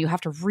vomit, and then you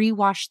have to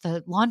rewash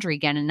the laundry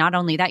again. And not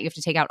only that, you have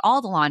to take out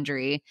all the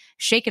laundry,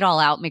 shake it all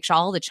out, make sure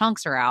all the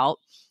chunks are out,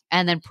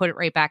 and then put it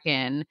right back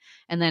in,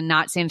 and then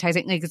not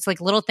sanitizing. Like it's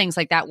like little things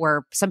like that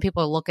where some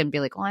people look and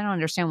be like, well, I don't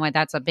understand why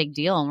that's a big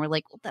deal. And we're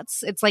like, well,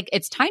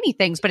 it's tiny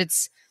things, but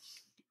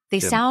they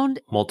sound.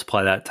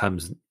 Multiply that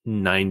times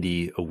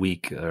 90 a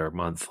week or a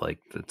month. Like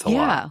that's a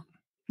lot.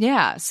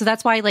 Yeah. So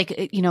that's why, like,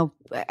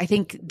 I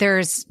think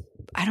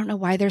I don't know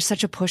why there's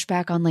such a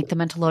pushback on like the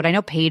mental load. I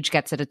know Paige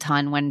gets it a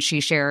ton when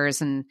she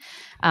shares, and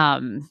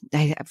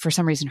for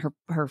some reason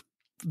her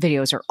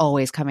videos are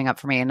always coming up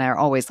for me, and they're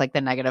always like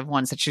the negative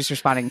ones that she's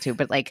responding to.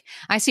 But like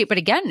I see it, but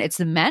again, it's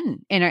the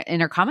men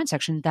in her comment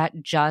section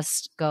that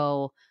just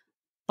go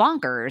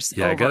bonkers.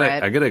 Yeah,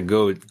 I gotta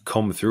go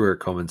comb through her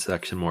comment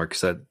section more,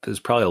 because there's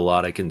probably a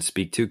lot I can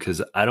speak to,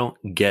 because I don't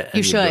get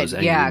any of those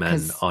angry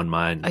men on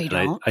mine. Oh, you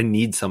don't? I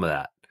need some of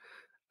that.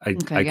 I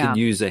could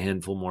use a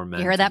handful more men.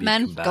 You hear that,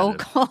 men? Go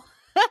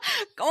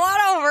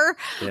on over.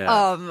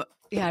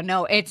 Yeah.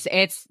 No,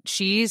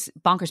 she's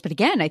bonkers. But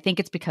again, I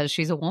think it's because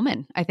she's a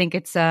woman. I think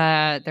it's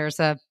there's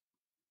a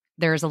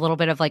little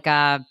bit of like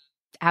a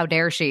how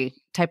dare she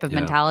type of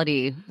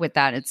mentality with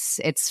that.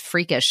 It's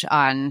freakish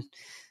on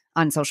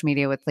social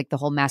media with like the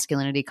whole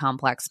masculinity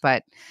complex,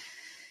 but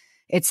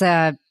it's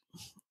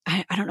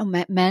I don't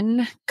know.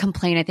 Men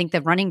complain. I think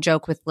the running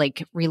joke with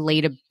like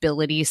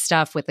relatability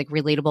stuff with like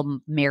relatable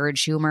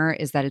marriage humor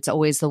is that it's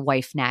always the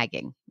wife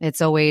nagging.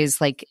 It's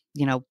always like,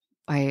 you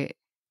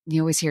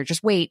always hear,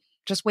 just wait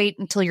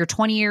until you're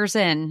 20 years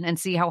in and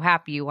see how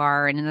happy you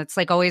are. And it's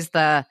like always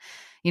the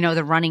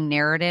running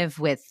narrative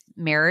with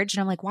marriage.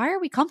 And I'm like, why are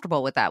we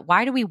comfortable with that?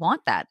 Why do we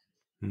want that?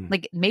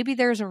 Like maybe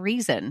there's a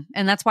reason.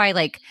 And that's why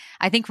like,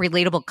 I think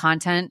relatable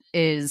content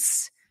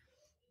is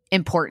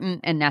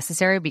important and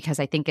necessary, because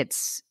I think it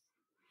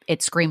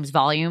screams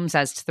volumes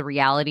as to the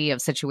reality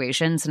of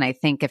situations. And I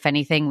think if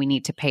anything, we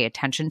need to pay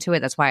attention to it.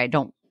 That's why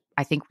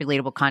I think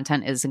relatable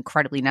content is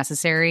incredibly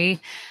necessary,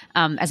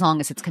 as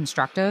long as it's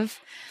constructive.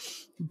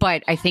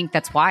 But I think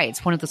that's why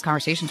it's one of those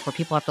conversations where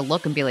people have to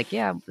look and be like,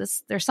 yeah,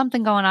 there's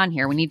something going on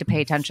here. We need to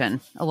pay attention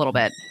a little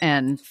bit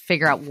and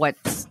figure out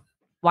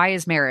why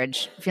is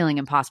marriage feeling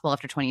impossible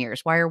after 20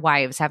 years? Why are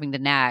wives having to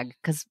nag?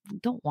 Because we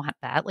don't want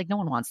that. Like no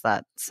one wants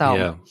that.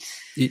 So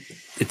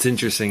it's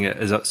interesting.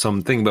 So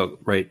I'm thinking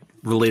about,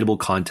 relatable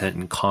content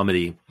and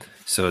comedy.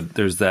 So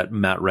there's that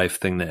Matt Rife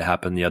thing that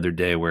happened the other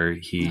day where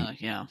he,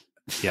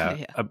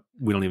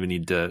 we don't even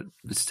need to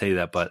say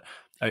that, but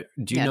Do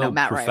you Yeah, no, know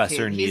Matt Rife.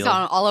 Professor He's Neil?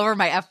 on all over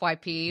my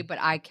FYP, but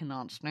I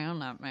cannot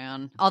stand that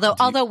man.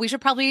 Although we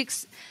should probably,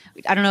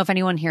 I don't know if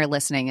anyone here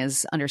listening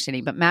is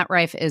understanding, but Matt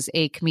Rife is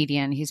a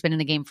comedian. He's been in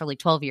the game for like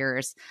 12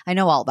 years. I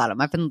know all about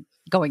him. I've been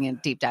going in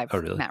deep dive. Oh,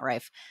 really? Matt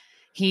Rife.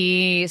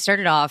 He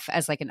started off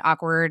as like an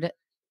awkward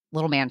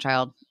little man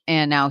child,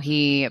 and now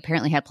he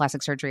apparently had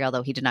plastic surgery,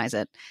 although he denies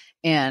it.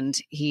 And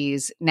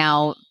he's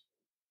now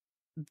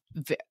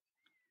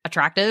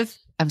attractive.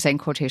 I'm saying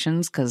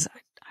quotations because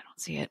I don't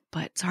see it,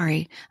 but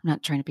sorry, I'm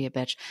not trying to be a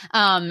bitch.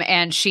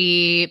 And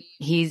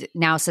he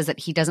now says that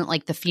he doesn't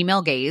like the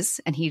female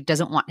gaze and he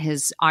doesn't want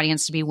his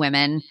audience to be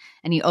women.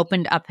 And he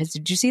opened up his,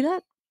 did you see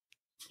that?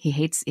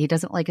 He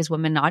doesn't like his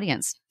women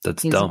audience.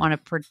 That's he doesn't dumb.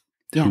 want to,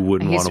 Who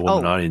wouldn't want a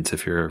woman audience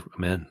if you're a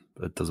man?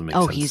 That doesn't make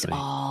sense. He's to me.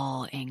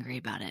 all angry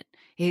about it.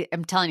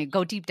 I'm telling you,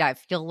 go deep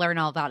dive. You'll learn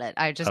all about it.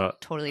 I just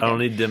totally I don't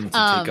need them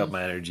to take up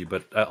my energy,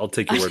 but I'll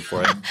take your word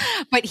for it.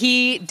 But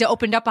he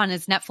opened up on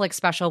his Netflix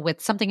special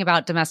with something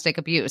about domestic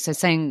abuse. So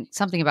saying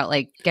something about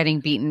like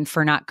getting beaten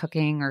for not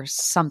cooking or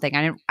something.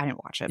 I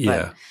didn't watch it.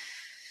 Yeah.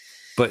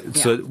 But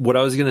so what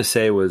I was going to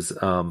say was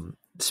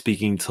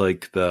speaking to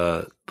like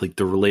the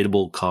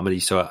relatable comedy.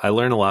 So I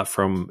learn a lot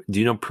from, do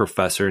you know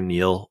Professor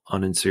Neil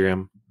on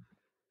Instagram?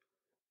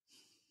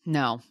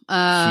 No.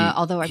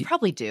 Although I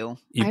probably do.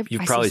 You've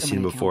probably seen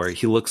him before.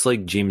 He looks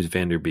like James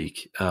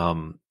Vanderbeek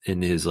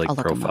in his like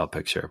profile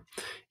picture.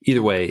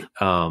 Either way,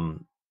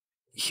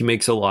 he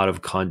makes a lot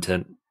of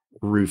content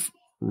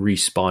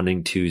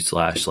responding to /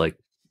 like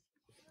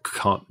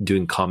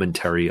doing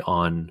commentary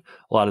on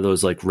a lot of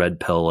those like red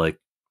pill like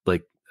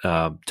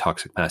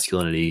toxic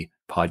masculinity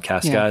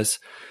podcast guys.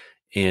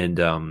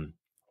 And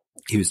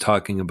he was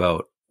talking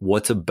about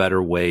what's a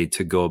better way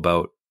to go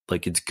about,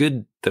 like, it's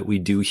good that we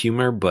do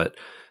humor, but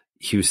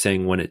he was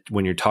saying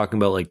when you're talking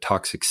about like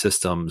toxic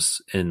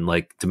systems and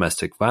like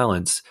domestic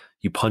violence,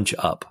 you punch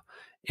up.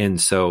 And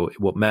so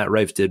what Matt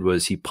Rife did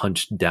was he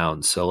punched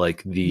down. So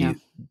like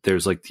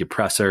there's like the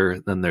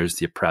oppressor, then there's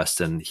the oppressed,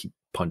 and he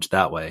punched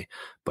that way.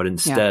 But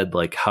instead,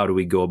 like, how do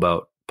we go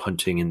about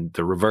punching in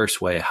the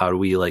reverse way? How do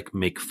we like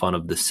make fun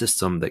of the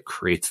system that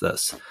creates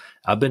this?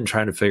 I've been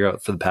trying to figure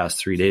out for the past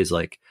 3 days,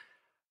 like,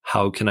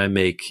 how can I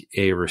make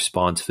a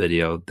response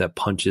video that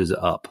punches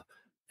up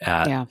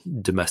at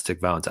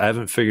domestic violence? I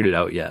haven't figured it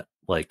out yet.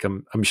 Like,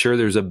 I'm sure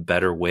there's a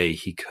better way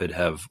he could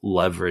have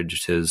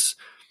leveraged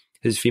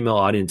his female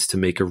audience to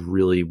make a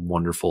really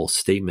wonderful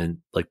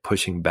statement, like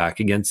pushing back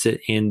against it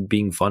and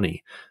being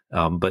funny.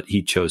 But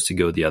he chose to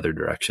go the other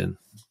direction.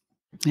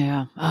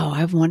 Yeah. Oh,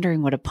 I'm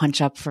wondering what a punch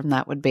up from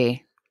that would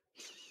be.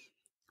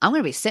 I'm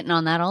going to be sitting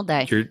on that all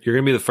day. You're going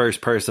to be the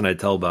first person I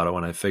tell about it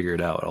when I figure it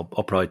out.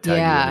 I'll probably tag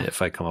you in it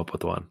if I come up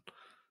with one.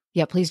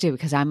 Yeah, please do,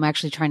 because I'm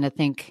actually trying to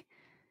think,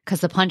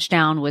 because the punch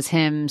down was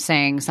him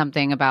saying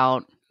something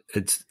about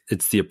it's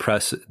the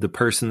oppressed. The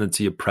person that's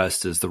the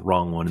oppressed is the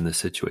wrong one in this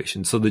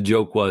situation. So the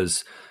joke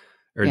was,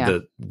 or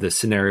the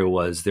scenario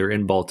was, they're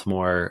in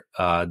Baltimore.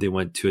 They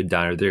went to a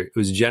diner. It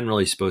was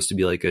generally supposed to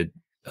be like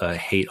a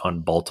hate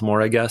on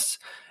Baltimore, I guess.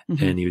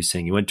 Mm-hmm. And he was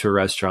saying he went to a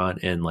restaurant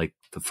and like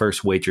the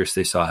first waitress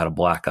they saw had a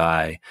black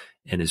eye,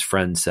 and his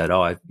friend said,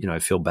 "Oh, I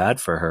feel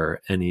bad for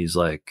her." And he's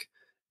like,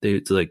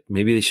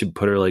 maybe they should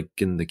put her like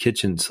in the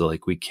kitchen so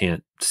like we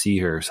can't see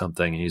her or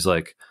something. And he's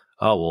like,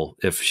 "Oh, well,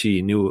 if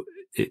she knew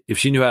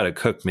how to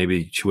cook,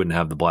 maybe she wouldn't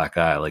have the black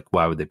eye. Like,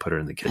 why would they put her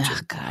in the kitchen?"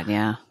 Oh, God,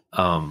 yeah.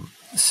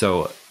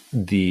 So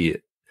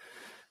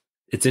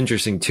it's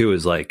interesting too,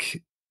 is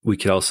like, we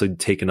could also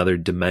take another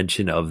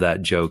dimension of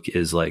that joke,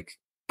 is like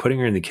putting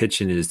her in the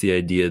kitchen is the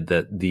idea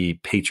that the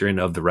patron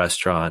of the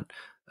restaurant,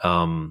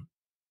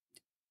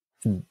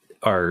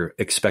 are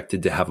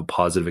expected to have a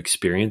positive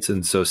experience.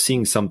 And so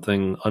seeing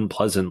something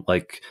unpleasant,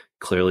 like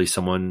clearly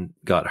someone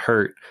got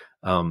hurt,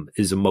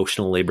 is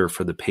emotional labor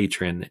for the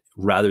patron,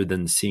 rather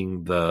than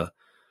seeing the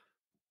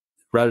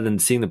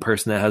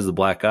person that has the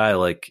black eye,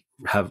 like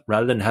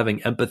rather than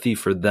having empathy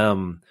for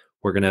them,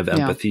 we're going to have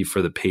empathy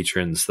for the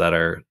patrons that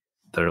are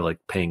like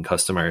paying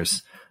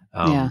customers,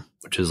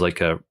 which is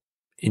like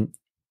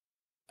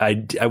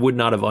I would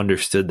not have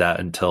understood that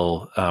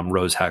until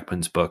Rose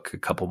Hackman's book a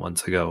couple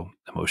months ago,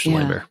 Emotional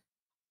Labor.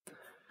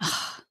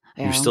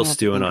 You're still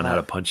stewing on how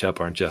to punch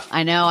up, aren't you?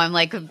 I know. I'm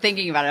like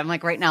thinking about it. I'm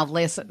like right now,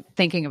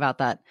 thinking about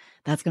that.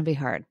 That's going to be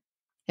hard.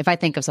 If I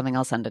think of something,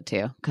 I'll send it to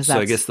you. So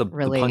I guess the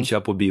punch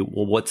up would be,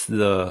 well,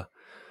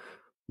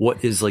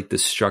 what is like the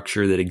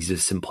structure that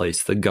exists in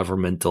place, the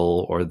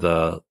governmental or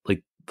the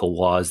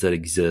laws that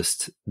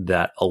exist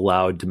that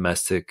allow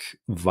domestic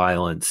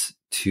violence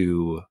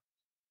to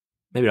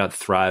maybe not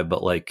thrive,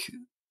 but like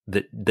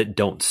that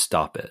don't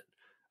stop it.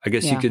 I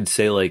guess you could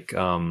say like,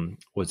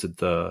 was it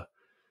the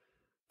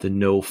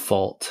no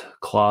fault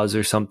clause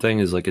or something,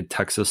 is like a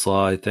Texas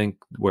law, I think,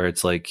 where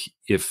it's like,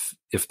 if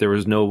there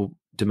was no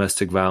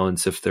domestic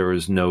violence, if there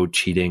was no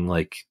cheating,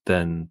 like,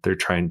 then they're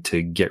trying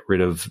to get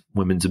rid of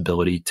women's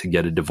ability to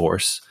get a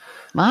divorce.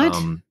 What?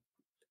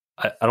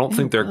 I don't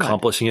think they're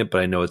accomplishing it,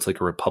 but I know it's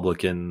like a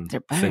Republican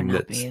thing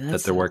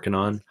that they're working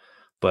on.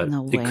 But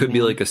it could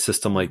be like a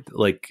system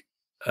like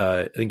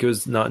I think it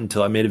was not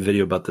until I made a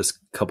video about this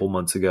a couple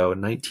months ago,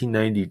 in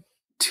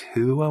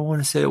 1992, I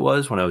want to say it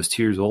was, when I was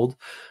 2 years old.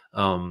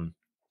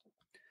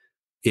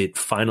 It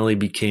finally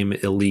became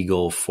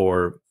illegal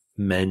for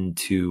men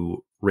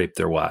to rape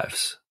their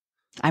wives.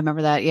 I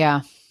remember that.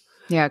 Yeah.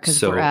 Yeah. Because,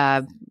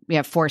 So,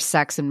 forced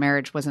sex in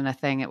marriage wasn't a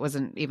thing. It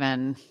wasn't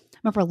even, I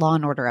remember a Law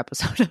and Order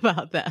episode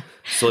about that.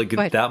 so like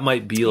But, that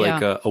might be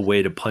like a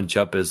way to punch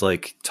up, is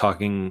like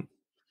talking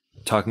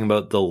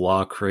about the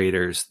law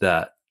creators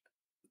that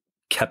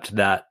kept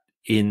that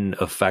in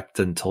effect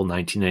until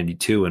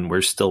 1992. And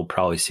we're still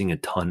probably seeing a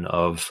ton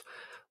of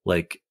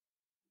like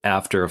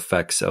after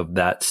effects of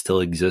that still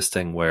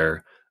existing,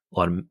 where a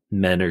lot of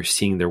men are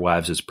seeing their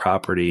wives as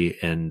property.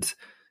 And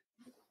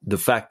the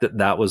fact that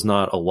that was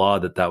not a law,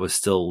 that was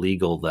still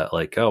legal, that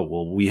like, oh,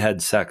 well, we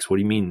had sex. What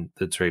do you mean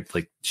that's rape?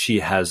 Like, she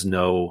has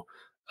no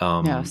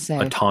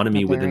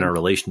autonomy within our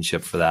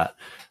relationship for that.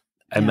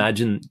 I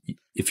imagine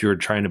if you were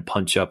trying to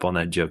punch up on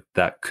that joke,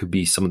 that could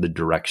be some of the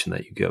direction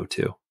that you go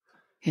to.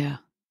 Yeah.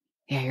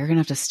 Yeah. You're going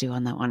to have to stew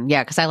on that one.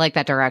 Yeah. Cause I like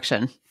that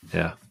direction.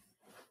 Yeah.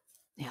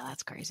 Yeah.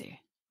 That's crazy.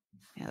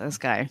 Yeah. This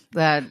guy,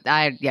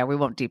 we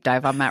won't deep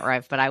dive on Matt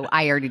Rife, but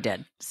I already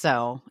did.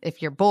 So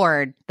if you're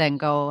bored, then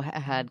go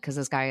ahead. Cause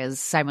this guy is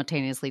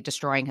simultaneously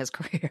destroying his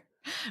career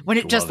when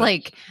it just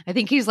like, I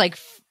think he's like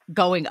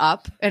going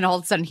up and all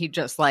of a sudden he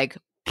just like,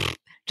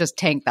 just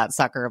tanked that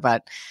sucker.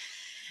 But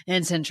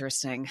it's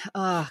interesting.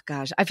 Oh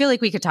gosh. I feel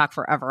like we could talk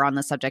forever on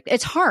the subject.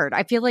 It's hard.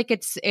 I feel like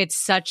it's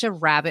such a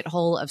rabbit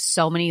hole of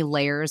so many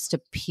layers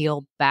to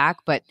peel back.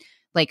 But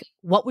like,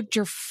 what would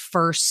your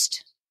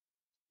first,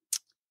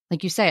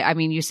 like you say, I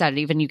mean, you said it,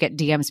 even you get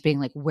DMs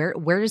being like,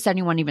 where does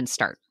anyone even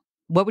start?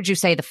 What would you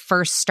say the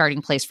first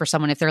starting place for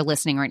someone if they're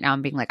listening right now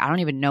and being like, I don't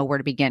even know where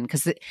to begin?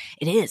 Because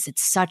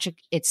it's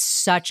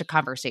such a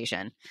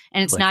conversation,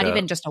 and it's like not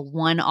even just a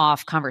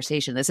one-off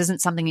conversation. This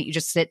isn't something that you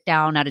just sit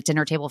down at a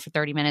dinner table for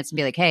 30 minutes and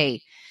be like,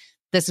 hey,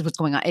 this is what's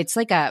going on. It's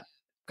like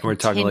we're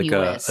talking like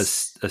a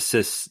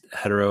cis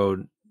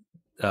hetero,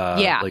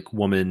 like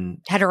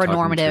woman,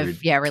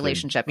 heteronormative,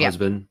 relationship,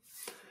 husband.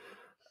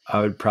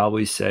 I would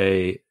probably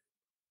say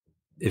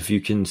if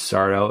you can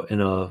start out in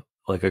a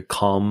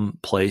calm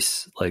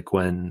place, like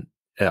when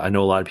I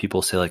know a lot of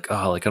people say like,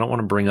 oh, like I don't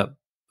want to bring up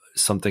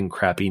something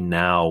crappy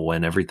now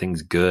when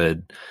everything's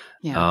good.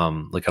 Like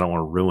I don't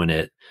want to ruin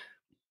it.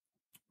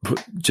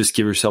 Just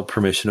give yourself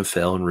permission to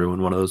fail and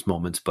ruin one of those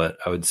moments. But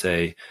I would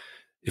say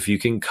if you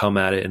can come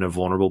at it in a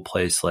vulnerable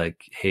place,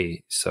 like,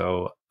 hey,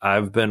 so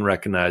I've been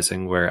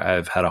recognizing where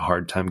I've had a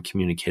hard time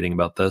communicating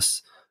about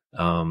this.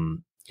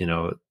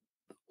 We'll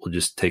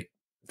just take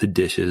the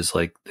dishes,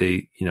 like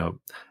I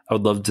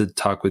would love to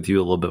talk with you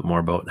a little bit more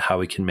about how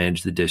we can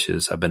manage the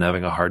dishes. I've been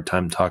having a hard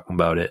time talking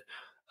about it.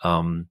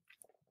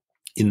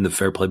 In the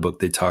Fair Play book,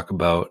 they talk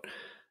about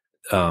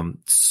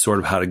sort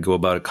of how to go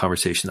about a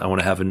conversation. I want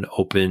to have an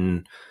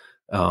open,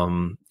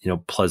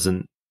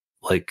 pleasant,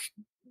 like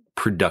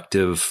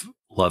productive,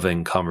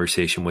 loving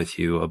conversation with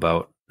you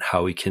about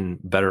how we can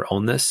better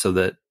own this so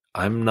that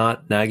I'm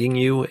not nagging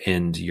you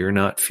and you're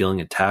not feeling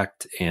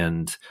attacked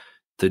and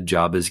the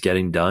job is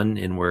getting done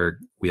and where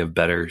we have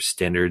better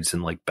standards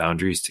and like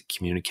boundaries to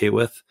communicate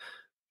with.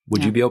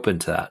 Would you be open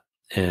to that?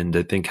 And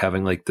I think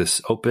having like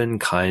this open,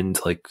 kind,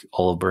 like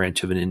olive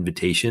branch of an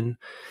invitation.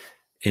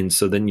 And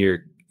so then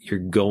you're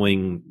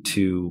going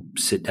to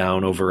sit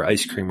down over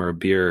ice cream or a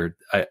beer.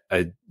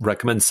 I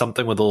recommend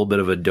something with a little bit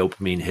of a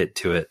dopamine hit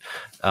to it.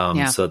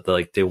 So that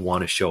like they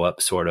want to show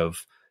up sort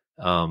of,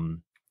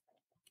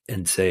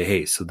 and say,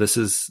 hey, so this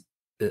is,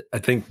 I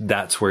think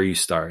that's where you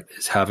start,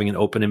 is having an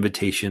open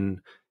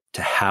invitation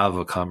to have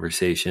a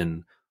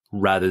conversation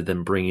rather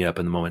than bringing it up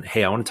in the moment.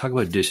 Hey, I want to talk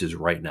about dishes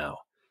right now.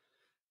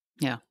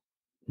 Yeah.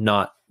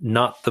 Not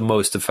the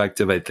most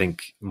effective, I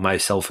think,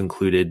 myself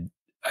included.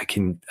 I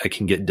can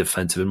get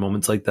defensive in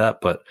moments like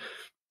that. But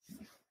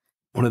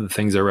one of the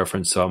things I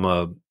referenced, so I'm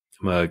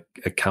a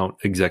account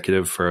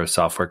executive for a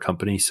software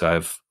company. So I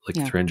have like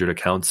 300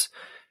 accounts.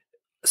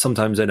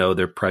 Sometimes I know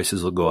their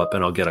prices will go up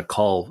and I'll get a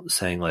call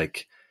saying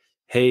like,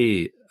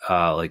 hey,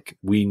 like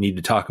we need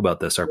to talk about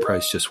this. Our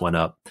price just went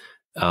up.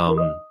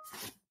 Go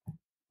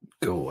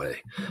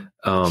away.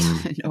 No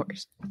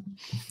worries.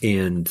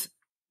 And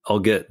I'll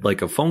get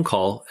like a phone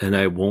call and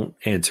I won't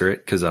answer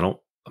it because I'm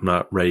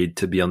not ready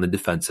to be on the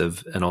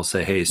defensive. And I'll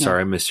say, hey,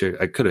 sorry,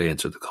 I could have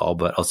answered the call,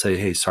 but I'll say,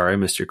 hey, sorry, I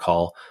missed your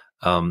call.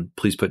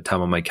 Please put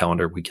time on my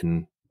calendar. We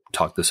can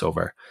talk this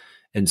over.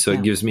 And so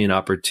it gives me an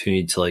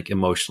opportunity to like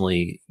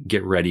emotionally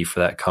get ready for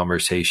that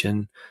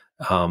conversation,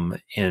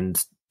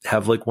 and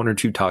have like one or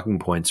two talking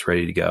points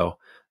ready to go.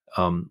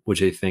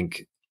 Which I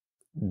think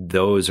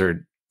those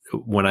are,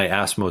 when I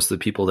ask most of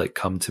the people that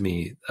come to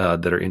me,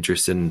 that are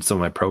interested in some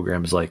of my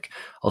programs, like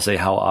I'll say,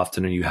 how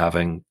often are you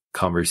having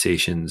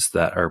conversations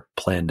that are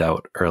planned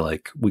out, or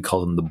like we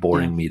call them the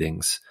boring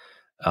meetings?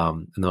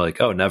 And they're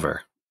like, oh,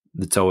 never.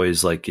 It's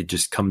always like, it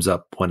just comes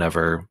up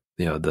whenever,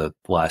 the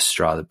last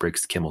straw that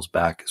breaks the camel's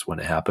back is when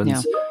it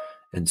happens. Yeah.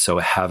 And so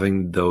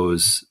having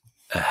those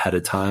ahead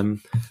of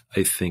time,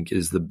 I think,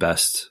 is the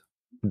best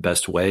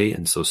best way.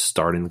 And so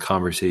starting the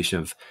conversation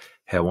of,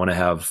 hey, I want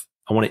to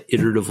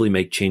iteratively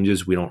make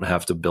changes. We don't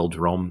have to build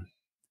Rome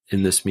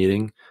in this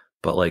meeting,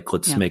 but like,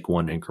 let's make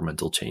one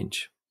incremental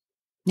change.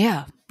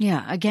 Yeah.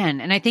 Yeah.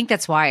 Again. And I think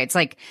that's why it's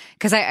like,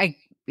 cause I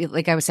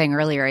like I was saying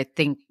earlier, I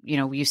think,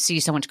 you see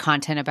so much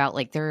content about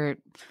like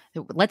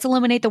let's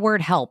eliminate the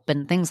word help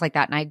and things like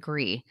that. And I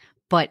agree,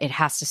 but it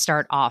has to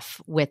start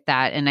off with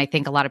that. And I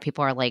think a lot of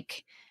people are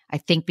like, I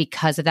think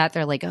because of that,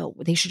 they're like, oh,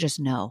 they should just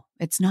know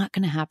it's not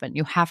going to happen.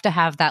 You have to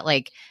have that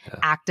like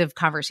active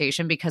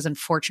conversation, because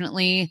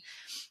unfortunately,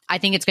 I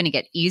think it's going to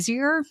get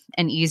easier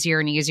and easier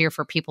and easier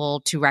for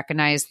people to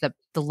recognize the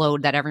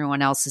load that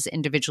everyone else is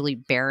individually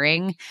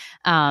bearing.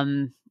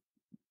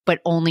 But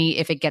only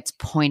if it gets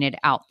pointed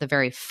out the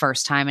very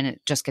first time, and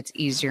it just gets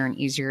easier and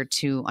easier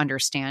to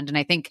understand. And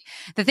I think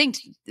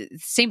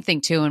same thing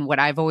too. And what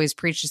I've always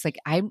preached is like,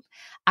 I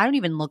don't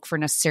even look for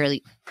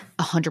necessarily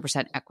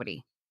 100%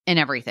 equity in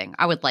everything.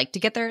 I would like to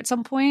get there at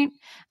some point.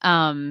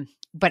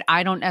 But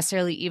I don't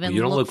necessarily even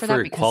you don't look for for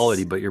that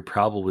equality, but you're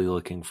probably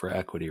looking for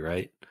equity,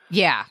 right?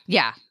 Yeah.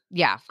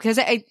 Because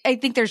I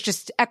think there's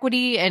just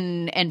equity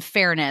and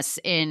fairness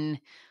in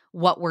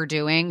what we're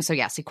doing. So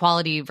yes,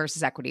 equality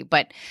versus equity.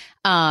 But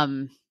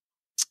I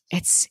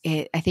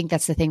think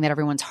that's the thing that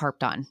everyone's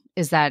harped on,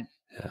 is that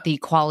the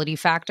equality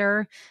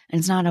factor. And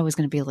it's not always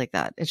going to be like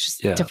that. It's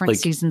just different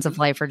seasons of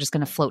life are just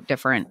going to float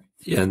different.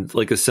 Yeah. And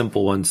like a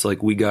simple one's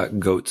like, we got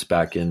goats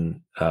back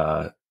in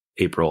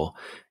April,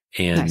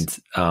 and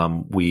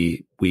nice.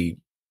 We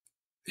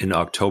in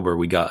October,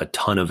 we got a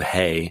ton of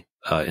hay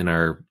in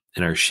our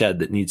shed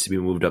that needs to be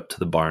moved up to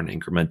the barn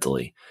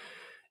incrementally.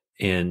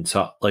 And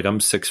so like I'm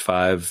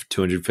 6'5",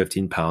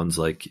 215 pounds.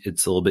 Like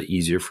it's a little bit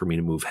easier for me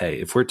to move hay.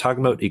 If we're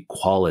talking about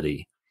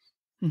equality,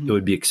 it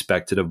would be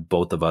expected of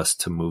both of us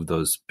to move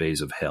those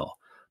bays of hay.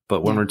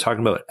 But when we're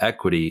talking about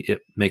equity, it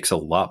makes a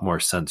lot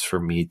more sense for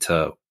me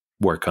to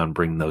work on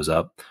bringing those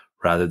up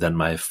rather than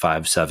my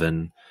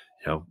 5'7",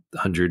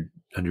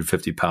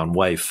 150 pound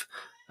wife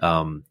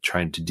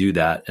trying to do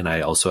that. And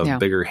I also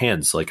have bigger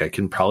hands. Like I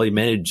can probably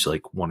manage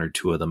like one or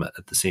two of them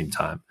at the same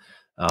time.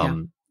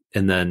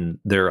 And then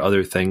there are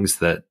other things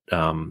that,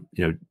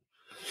 I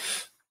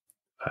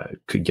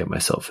could get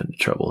myself into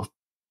trouble.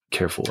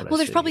 Careful what I say. Well,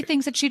 there's probably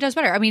things that she does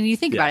better. I mean, you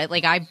think about it.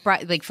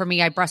 Like for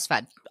me, I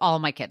breastfed all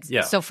of my kids.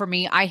 Yeah. So for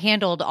me, I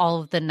handled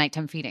all of the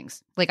nighttime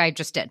feedings. Like I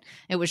just did.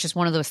 It was just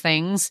one of those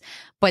things.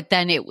 But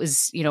then it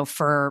was,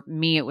 for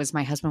me, it was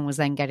my husband was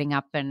then getting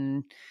up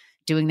and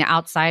doing the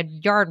outside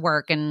yard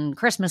work and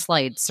Christmas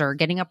lights, or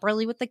getting up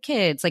early with the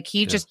kids. Like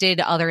he just did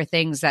other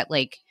things that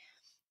like,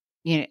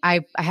 I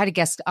had a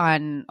guest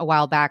on a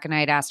while back, and I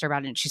had asked her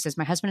about it, and she says,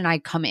 my husband and I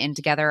come in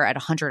together at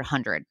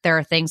 100. There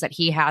are things that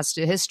he has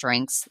to his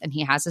strengths, and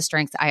he has his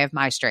strengths. I have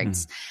my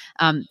strengths.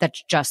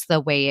 That's just the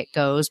way it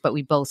goes. But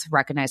we both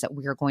recognize that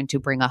we are going to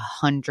bring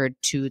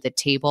 100 to the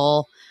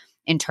table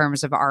in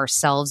terms of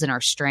ourselves and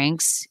our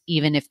strengths,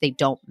 even if they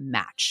don't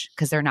match,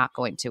 because they're not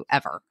going to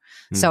ever.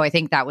 So I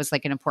think that was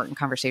like an important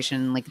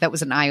conversation. Like that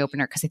was an eye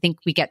opener, because I think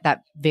we get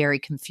that very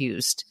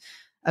confused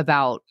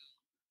about,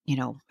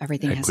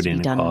 everything has to be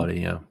done.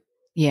 Equality,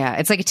 yeah.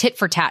 It's like a tit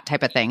for tat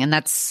type of thing. And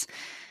that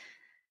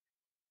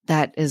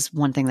is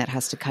one thing that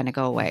has to kind of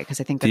go away, because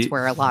I think that's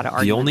where a lot of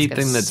arguments the only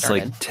thing that's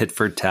started. Like tit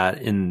for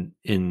tat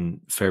in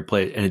fair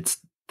play, and it's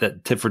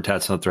that tit for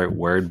tat's not the right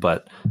word,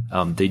 but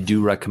they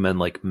do recommend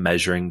like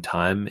measuring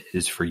time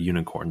is for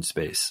unicorn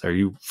space. Are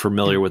you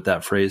familiar with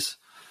that phrase?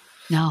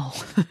 No.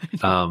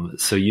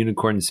 So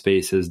unicorn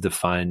space is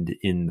defined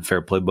in the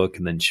Fair Play book,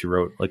 and then she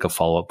wrote like a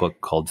follow-up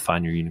book called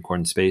Find Your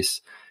Unicorn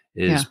Space.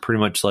 Is pretty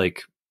much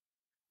like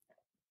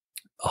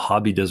a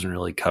hobby doesn't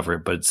really cover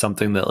it, but it's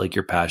something that like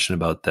you're passionate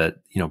about that,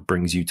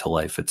 brings you to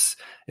life. It's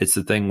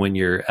the thing when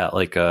you're at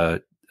like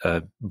a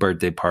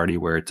birthday party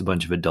where it's a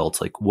bunch of adults,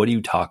 like what do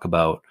you talk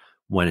about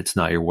when it's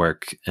not your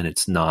work and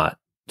it's not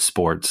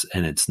sports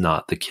and it's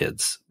not the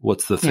kids?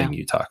 What's the thing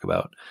you talk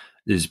about?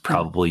 Is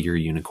probably your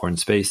unicorn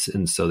space.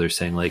 And so they're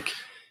saying like,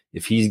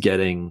 if he's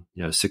getting,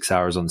 6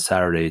 hours on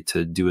Saturday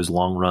to do his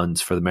long runs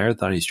for the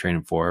marathon he's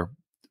training for,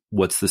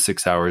 what's the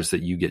 6 hours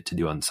that you get to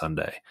do on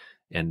Sunday?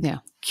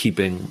 And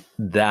keeping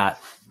that,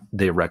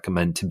 they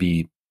recommend to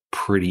be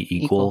pretty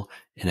equal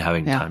and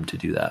having time to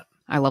do that.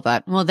 I love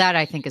that. Well, that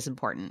I think is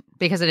important,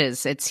 because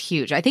it's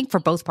huge. I think for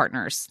both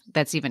partners,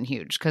 that's even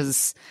huge,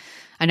 because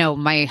I know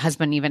my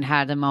husband even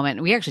had a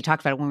moment. We actually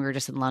talked about it when we were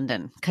just in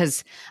London,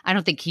 because I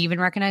don't think he even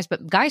recognized,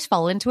 but guys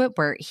fall into it,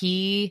 where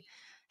he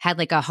had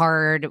like a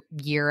hard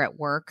year at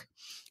work.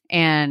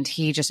 And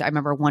I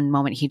remember one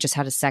moment he just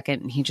had a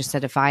second, and he just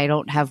said, if I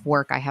don't have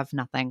work, I have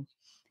nothing.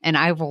 And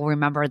I will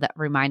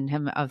remind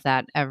him of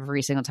that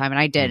every single time. And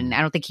I did. And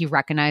I don't think he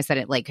recognized that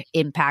it like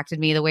impacted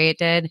me the way it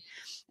did.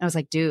 I was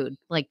like, dude,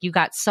 like you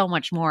got so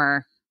much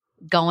more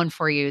going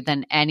for you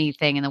than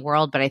anything in the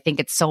world. But I think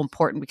it's so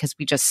important, because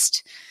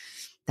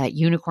that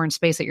unicorn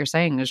space that you're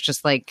saying is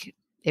just like,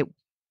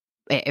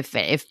 if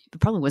it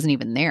probably wasn't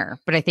even there.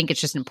 But I think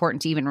it's just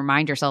important to even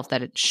remind yourself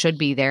that it should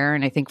be there.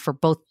 And I think for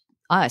both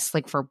us,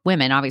 like for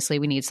women, obviously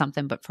we need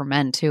something, but for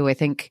men too, I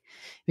think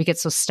we get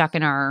so stuck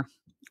in our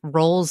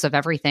roles of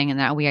everything, and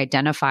that we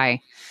identify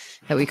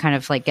that we kind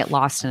of like get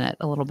lost in it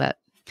a little bit.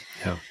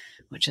 Yeah.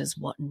 Which is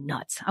what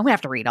nuts. I'm gonna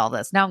have to read all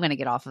this. Now I'm gonna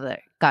get off of it.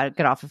 Gotta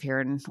get off of here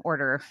and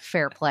order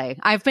Fair Play.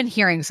 I've been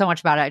hearing so much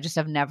about it. I just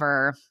have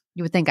never,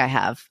 you would think I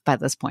have by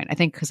this point. I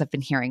think because I've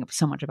been hearing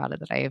so much about it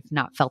that I have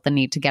not felt the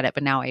need to get it,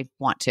 but now I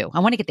want to.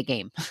 I want to get the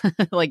game,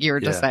 like you were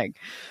just saying.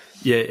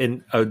 Yeah,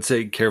 and I would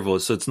say careful.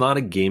 So it's not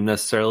a game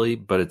necessarily,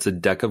 but it's a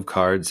deck of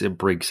cards. It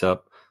breaks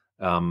up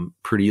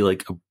pretty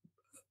like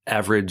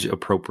average,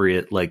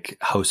 appropriate like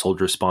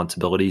household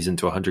responsibilities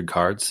into 100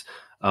 cards.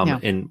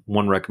 And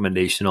one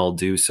recommendation I'll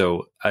do.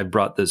 So I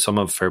brought this. So I'm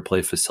a Fair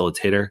Play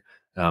facilitator.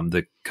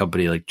 The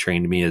company like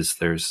trained me as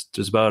there's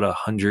about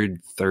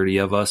 130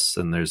 of us,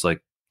 and there's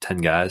like 10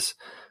 guys.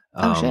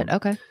 Oh shit.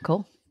 Okay,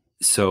 cool.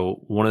 So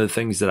one of the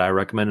things that I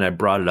recommend, I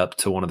brought it up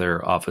to one of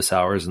their office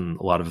hours, and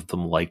a lot of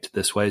them liked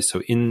this way.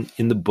 So in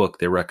the book,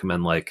 they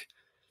recommend like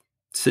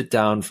sit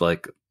down for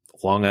like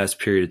a long ass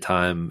period of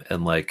time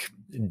and like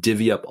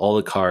divvy up all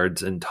the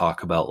cards and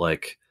talk about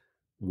like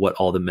what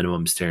all the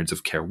minimum standards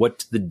of care, what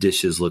do the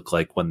dishes look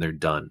like when they're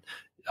done?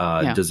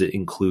 Does it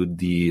include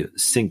the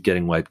sink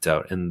getting wiped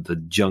out and the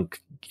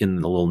junk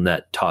in the little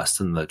net tossed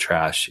in the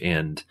trash?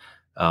 And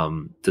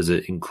does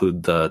it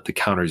include the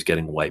counters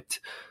getting wiped?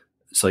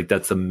 So like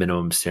that's the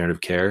minimum standard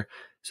of care.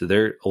 So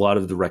there, a lot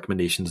of the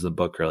recommendations in the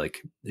book are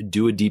like,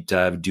 do a deep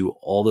dive, do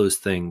all those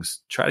things,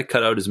 try to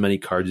cut out as many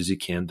cards as you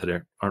can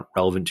that aren't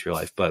relevant to your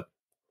life. But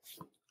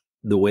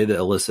the way that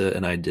Alyssa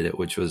and I did it,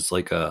 which was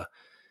like a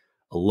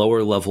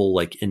lower level,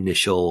 like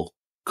initial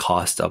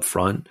cost up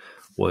front,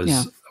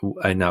 was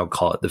I now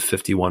call it the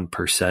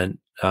 51%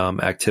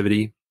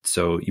 activity.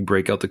 So you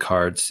break out the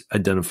cards,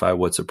 identify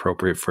what's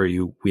appropriate for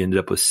you. We ended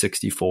up with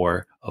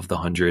 64 of the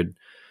 100.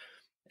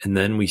 And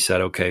then we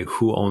said, okay,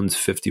 who owns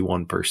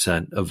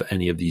 51% of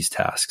any of these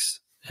tasks?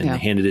 And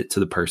handed it to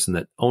the person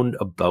that owned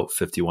about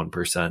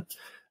 51%. And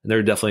there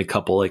were definitely a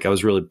couple, like I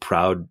was really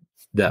proud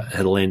that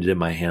had landed in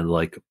my hand.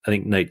 Like I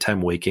think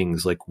nighttime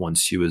wakings, like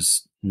once she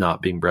was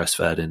not being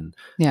breastfed and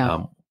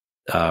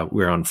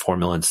we were on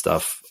formula and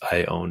stuff,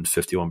 I owned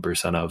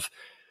 51% of.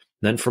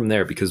 And then from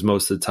there, because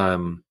most of the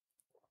time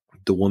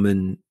the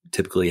women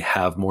typically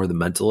have more of the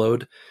mental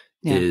load,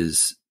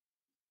 is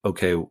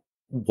okay,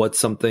 what's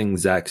something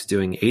Zach's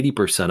doing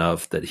 80%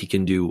 of that he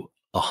can do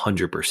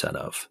 100%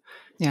 of?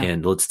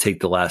 And let's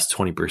take the last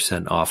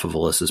 20% off of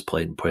Alyssa's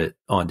plate and put it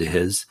onto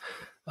his.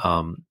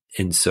 And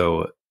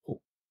so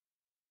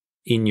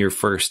in your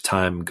first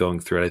time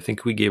going through it, I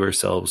think we gave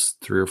ourselves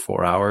 3 or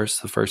 4 hours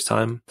the first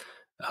time.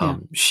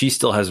 She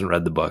still hasn't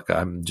read the book.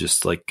 I'm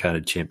just like kind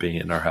of championing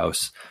it in our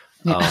house.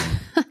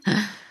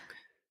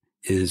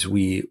 Is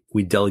we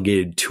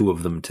delegated 2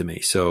 of them to me.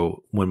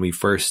 So when we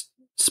first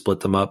split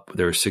them up,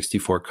 there were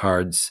 64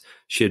 cards.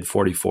 She had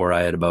 44.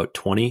 I had about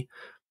 20.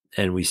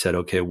 And we said,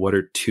 okay, what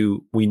are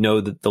 2? We know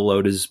that the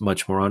load is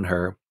much more on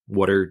her.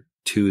 What are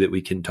 2 that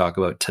we can talk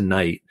about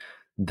tonight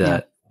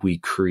that we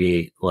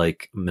create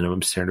like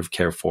minimum standard of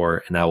care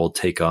for, and I will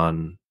take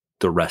on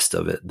the rest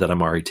of it that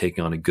I'm already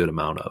taking on a good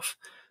amount of.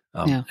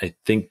 I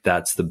think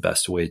that's the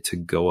best way to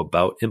go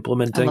about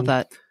implementing. I love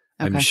that. Okay.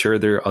 I'm sure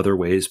there are other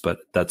ways, but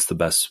that's the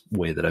best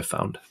way that I've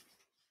found.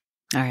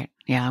 All right.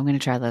 Yeah, I'm going to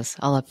try this.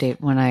 I'll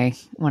update when I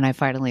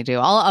finally do.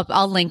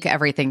 I'll link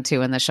everything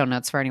too in the show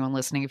notes for anyone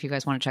listening if you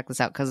guys want to check this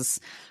out,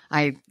 because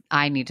I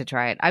need to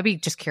try it. I'd be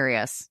just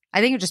curious. I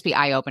think it'd just be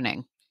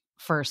eye-opening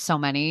for so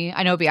many.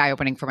 I know it'd be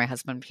eye-opening for my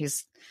husband.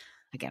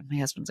 My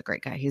husband's a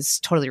great guy. He's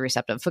totally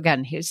receptive.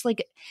 Again, he's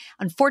like,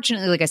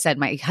 unfortunately, like I said,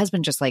 my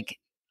husband just like,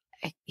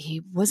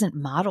 he wasn't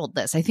modeled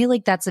this. I feel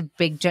like that's a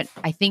big,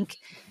 I think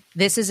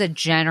this is a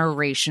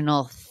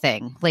generational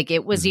thing. Like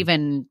it was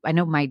even, I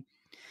know my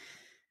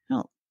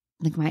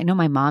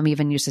mom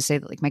even used to say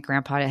that like my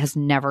grandfather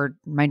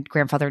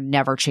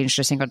never changed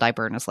a single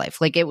diaper in his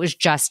life. Like it was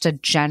just a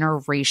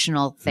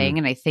generational thing.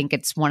 And I think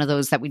it's one of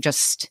those that we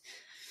just,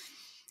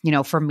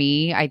 for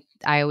me, I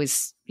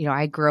always,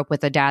 I grew up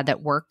with a dad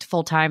that worked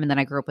full time, and then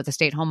I grew up with a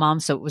stay-at-home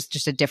mom. So it was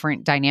just a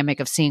different dynamic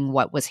of seeing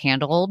what was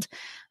handled.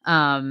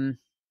 And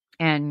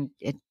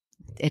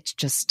it's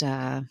just,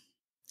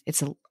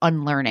 it's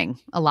unlearning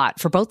a lot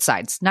for both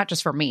sides, not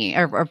just for me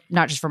or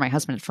not just for my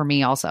husband, for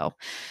me also.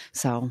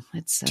 So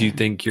it's. Do you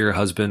think your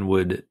husband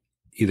would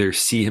either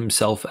see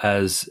himself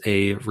as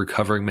a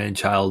recovering man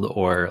child,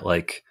 or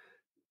like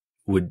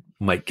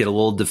might get a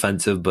little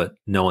defensive, but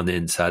know on the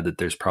inside that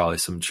there's probably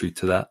some truth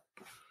to that?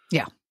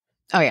 Yeah.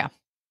 Oh yeah.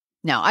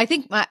 No, I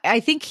think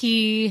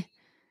he's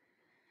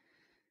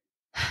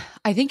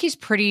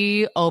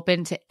pretty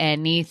open to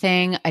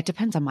anything. It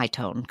depends on my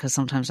tone, because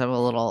sometimes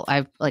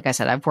like I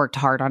said, I've worked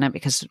hard on it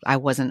because I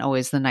wasn't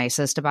always the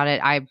nicest about it.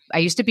 I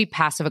used to be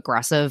passive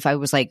aggressive. I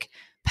was like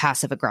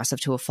passive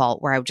aggressive to a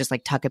fault, where I would just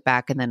like tuck it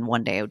back, and then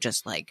one day I would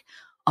just like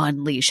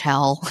unleash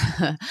hell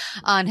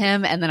on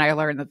him. And then I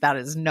learned that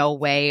is no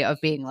way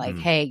of being like,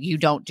 hey, you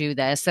don't do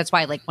this. That's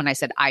why, like, when I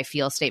said I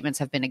feel statements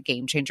have been a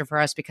game changer for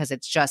us, because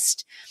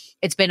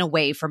it's been a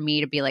way for me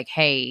to be like,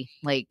 hey,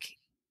 like,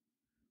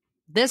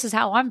 this is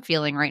how I'm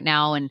feeling right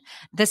now. And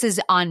this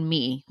is on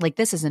me. Like,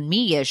 this is a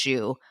me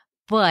issue,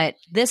 but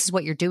this is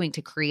what you're doing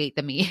to create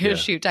the me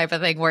issue type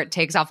of thing, where it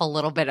takes off a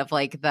little bit of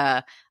like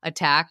the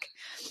attack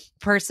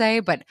per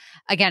se. But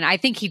again, I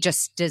think he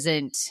just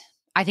doesn't,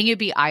 I think it'd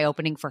be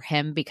eye-opening for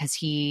him because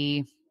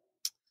he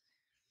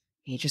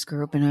just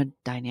grew up in a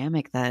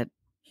dynamic that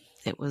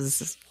it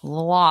was a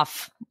little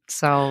off.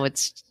 So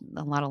it's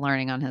a lot of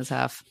learning on his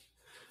half.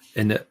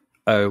 And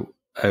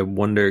I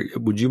wonder,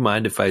 would you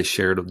mind if I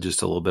shared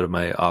just a little bit of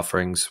my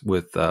offerings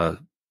with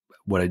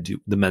what I do,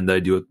 the men that I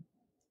do,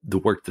 the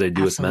work that I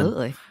do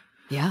Absolutely. with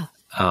men? Yeah.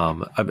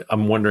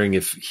 I'm wondering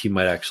if he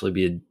might actually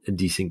be a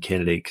decent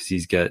candidate because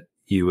he's got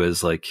you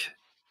as like,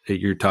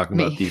 you're talking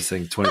about these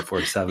things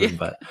 24/7.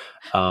 But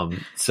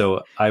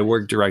so I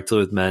work directly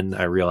with men.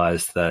 I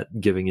realized that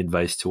giving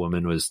advice to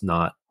women was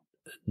not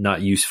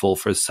useful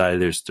for society.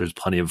 There's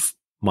plenty of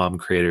mom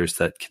creators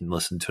that can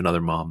listen to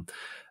another mom.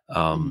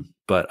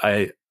 But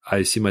I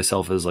see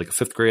myself as like a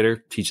fifth grader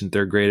teaching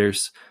third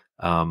graders.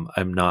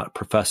 I'm not a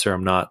professor.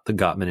 I'm not the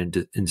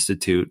Gottman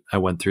Institute. I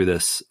went through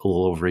this a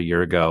little over a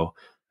year ago.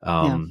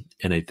 And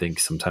I think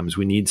sometimes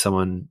we need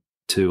someone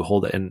to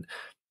hold it. And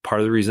part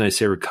of the reason I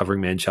say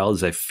recovering man-child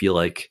is I feel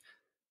like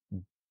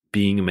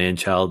being a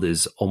man-child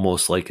is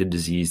almost like a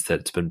disease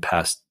that's been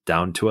passed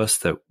down to us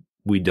that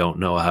we don't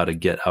know how to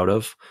get out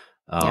of.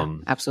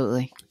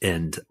 Absolutely.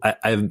 And I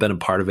haven't been a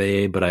part of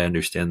AA, but I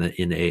understand that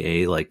in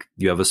AA, like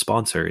you have a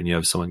sponsor and you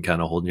have someone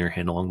kind of holding your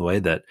hand along the way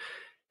that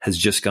has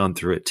just gone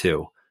through it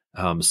too.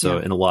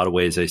 In a lot of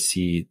ways, I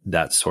see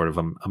that sort of,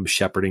 I'm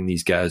shepherding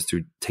these guys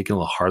through taking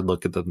a hard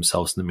look at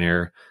themselves in the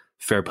mirror.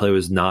 Fair Play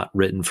was not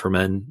written for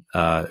men.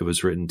 It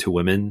was written to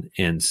women.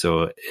 And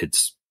so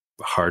it's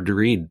hard to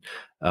read.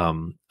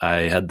 I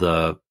had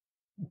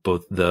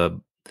both the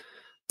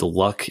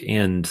luck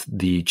and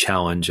the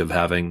challenge of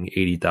having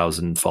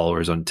 80,000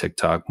 followers on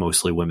TikTok,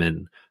 mostly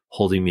women,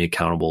 holding me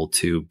accountable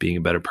to being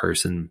a better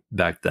person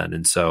back then.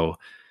 And so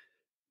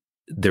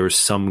there was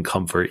some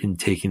comfort in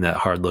taking that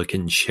hard look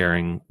and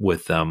sharing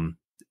with them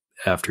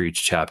after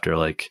each chapter,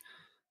 like,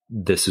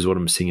 this is what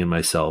I'm seeing in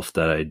myself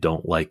that I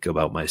don't like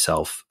about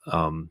myself.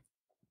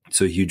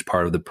 So a huge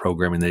part of the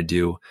programming they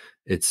do,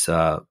 it's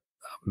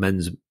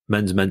men's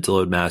mental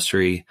load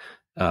mastery.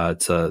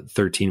 It's a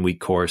 13-week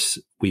course.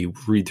 We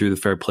read through the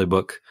Fair Play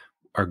book.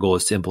 Our goal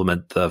is to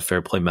implement the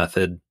Fair Play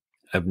method.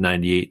 I have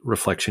 98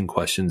 reflection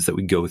questions that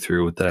we go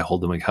through that I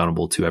hold them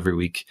accountable to every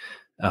week.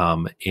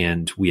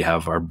 And we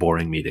have our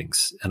boring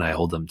meetings and I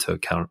hold them to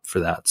account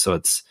for that. So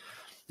it's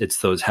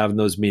those having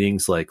those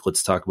meetings, like,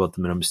 let's talk about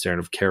the minimum standard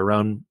of care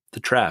around the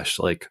trash.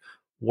 Like,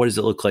 what does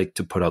it look like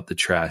to put out the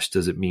trash?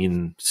 Does it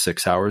mean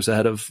 6 hours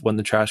ahead of when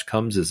the trash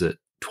comes? Is it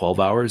 12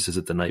 hours? Is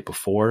it the night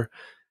before?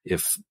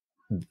 If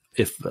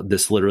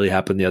this literally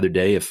happened the other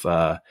day, if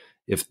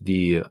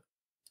the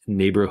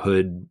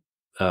neighborhood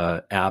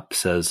app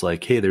says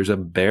like, hey, there's a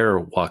bear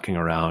walking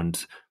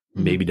around,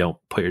 maybe don't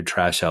put your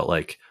trash out.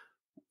 Like,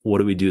 what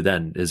do we do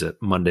then? Is it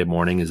Monday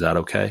morning? Is that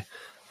okay?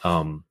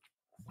 And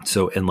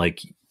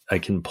like, I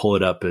can pull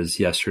it up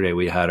as yesterday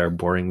we had our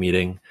boring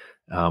meeting.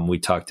 We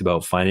talked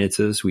about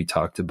finances. We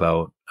talked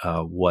about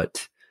us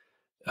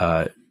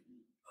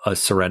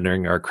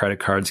surrendering our credit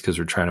cards because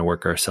we're trying to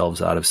work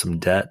ourselves out of some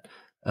debt.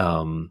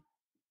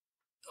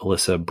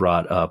 Alyssa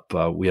brought up,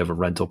 we have a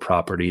rental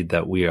property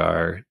that we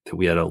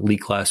had a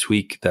leak last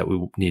week that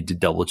we need to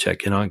double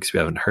check in on because we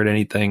haven't heard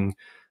anything.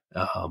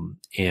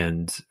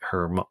 And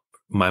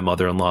my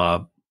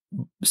mother-in-law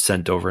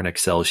sent over an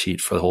Excel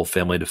sheet for the whole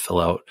family to fill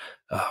out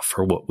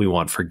for what we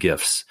want for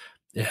gifts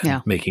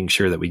and making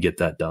sure that we get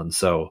that done.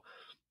 So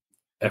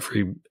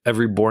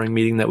every boring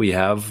meeting that we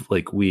have,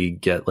 like, we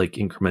get like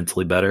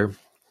incrementally better.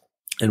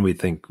 And we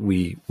think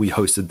we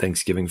hosted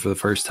Thanksgiving for the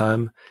first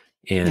time,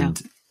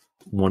 and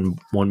one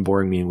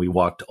boring meeting, we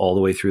walked all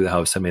the way through the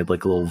house. I made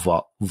like a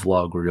little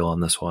vlog reel on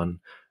this one,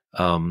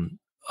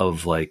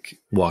 of like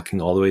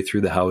walking all the way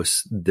through the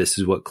house. This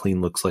is what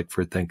clean looks like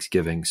for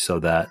Thanksgiving, so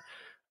that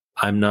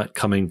I'm not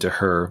coming to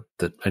her,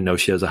 that I know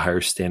she has a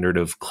higher standard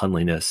of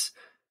cleanliness.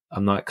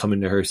 I'm not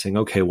coming to her saying,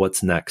 okay,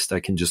 what's next? I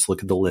can just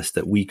look at the list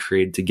that we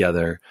created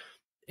together,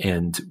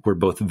 and we're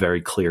both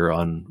very clear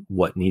on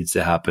what needs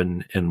to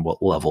happen and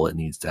what level it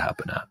needs to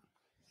happen at.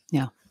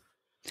 Yeah.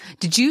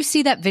 Did you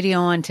see that video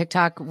on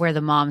TikTok where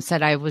the mom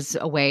said I was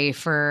away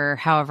for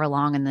however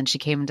long and then she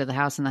came into the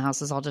house and the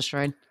house is all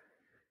destroyed?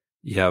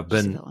 Yeah,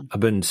 I've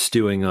been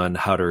stewing on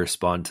how to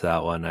respond to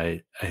that one.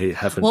 I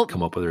haven't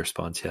come up with a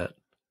response yet.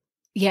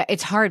 Yeah,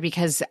 it's hard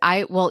because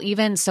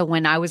even so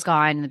when I was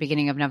gone in the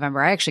beginning of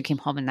November, I actually came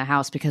home in the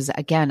house because,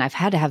 again, I've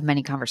had to have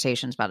many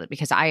conversations about it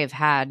because I have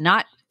had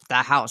not the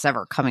house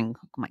ever coming.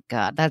 Oh my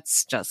God,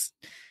 that's just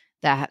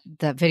the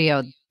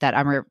video that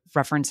I'm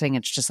referencing.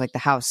 It's just like the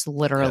house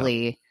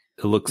literally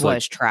it looks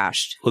was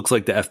trashed. Looks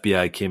like the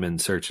FBI came in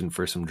searching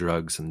for some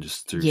drugs and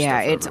just threw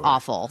stuff it's everywhere.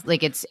 Awful.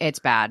 Like it's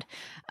bad.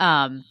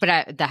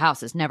 But the house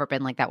has never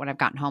been like that when I've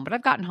gotten home. But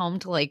I've gotten home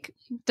to like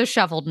the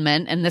shoveled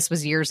mint, and this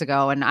was years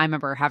ago. And I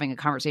remember having a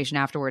conversation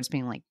afterwards,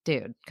 being like,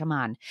 "Dude, come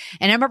on!"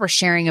 And I remember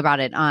sharing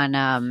about it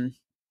on.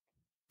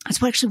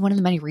 That's actually one of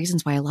the many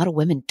reasons why a lot of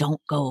women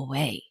don't go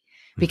away.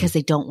 because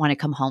they don't want to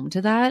come home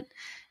to that.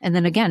 And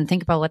then again,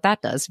 think about what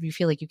that does. If you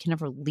feel like you can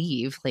never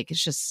leave, like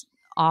it's just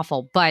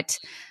awful. But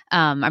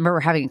I remember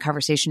having a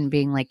conversation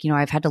being like,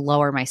 I've had to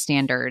lower my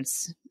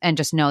standards and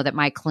just know that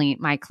my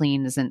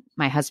clean isn't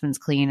my husband's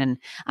clean. And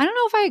I don't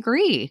know if I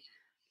agree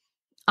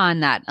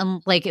on that.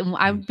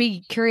 I would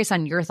be curious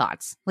on your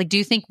thoughts. Like, do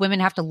you think women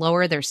have to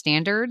lower their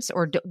standards,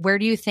 or where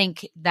do you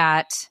think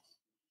that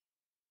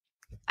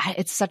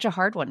it's such a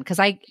hard one? Because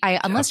I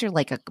unless you're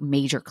like a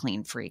major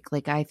clean freak,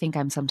 like I think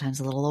I'm sometimes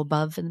a little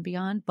above and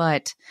beyond,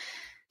 but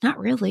not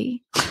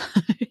really.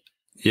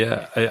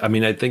 Yeah. I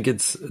mean, I think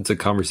it's a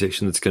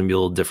conversation that's going to be a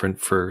little different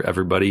for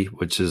everybody,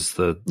 which is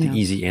the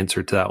easy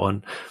answer to that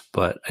one.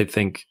 But I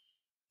think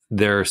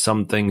there are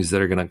some things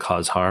that are going to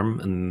cause harm,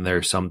 and there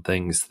are some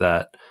things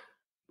that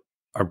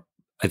are,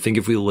 I think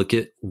if we look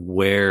at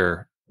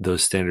where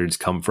those standards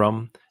come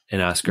from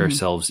and ask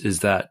ourselves,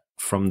 is that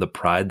from the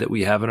pride that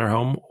we have in our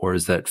home, or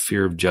is that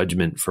fear of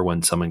judgment for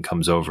when someone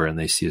comes over and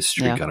they see a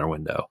streak on our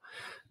window?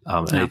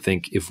 And I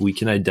think if we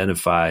can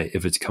identify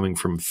if it's coming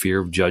from fear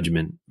of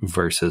judgment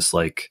versus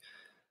like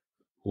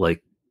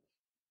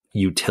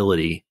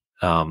utility,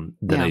 then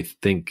I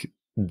think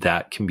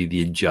that can be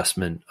the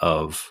adjustment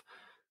of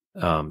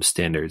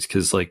standards.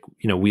 Because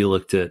we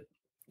looked at,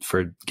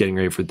 for getting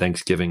ready for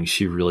Thanksgiving,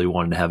 she really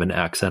wanted to have an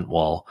accent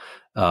wall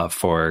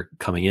for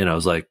coming in. I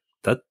was like,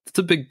 that's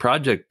a big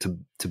project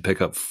to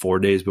pick up 4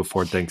 days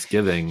before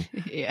Thanksgiving.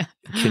 Yeah.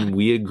 Can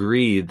we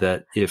agree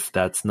that if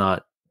that's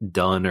not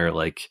done, or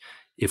like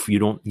if you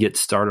don't get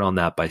started on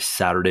that by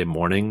Saturday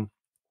morning,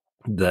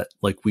 that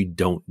like we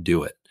don't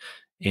do it?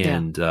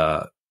 And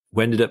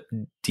we ended up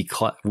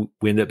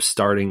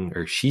starting,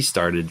 or she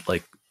started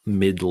like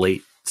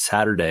late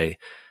Saturday,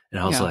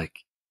 and I was like,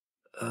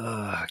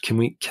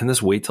 can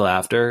this wait till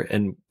after?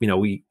 And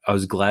I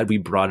was glad we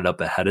brought it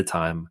up ahead of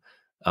time.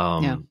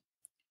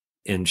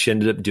 And she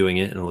ended up doing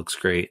it, and it looks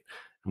great.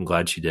 I'm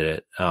glad she did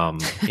it.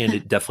 And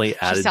it definitely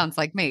added. She sounds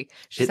like me.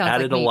 It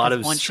added a lot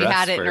of once stress. She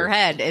had it in her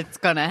head, it's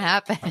gonna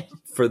happen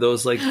for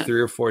those like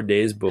 3 or 4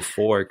 days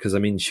before. Because I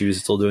mean, she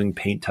was still doing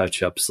paint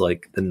touch-ups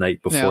like the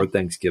night before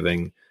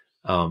Thanksgiving.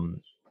 But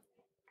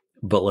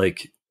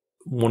like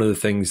one of the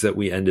things that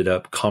we ended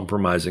up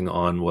compromising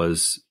on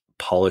was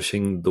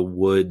polishing the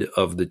wood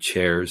of the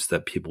chairs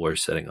that people are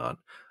sitting on.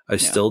 I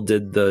still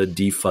did the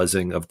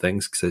defuzzing of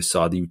things because I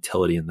saw the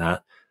utility in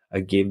that. I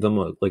gave them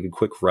a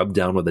quick rub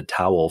down with a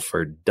towel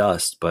for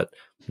dust, but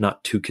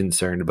not too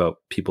concerned about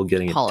people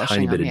getting a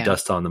tiny bit of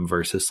dust on them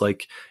versus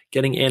like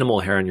getting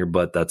animal hair on your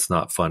butt. That's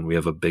not fun. We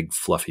have a big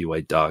fluffy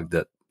white dog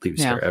that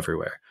leaves hair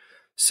everywhere.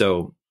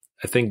 So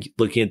I think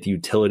looking at the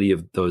utility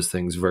of those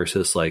things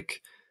versus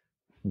like,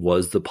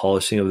 was the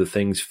polishing of the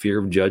things fear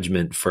of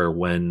judgment for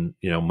when,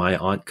 my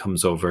aunt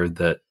comes over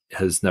that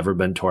has never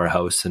been to our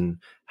house and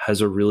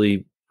has a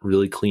really,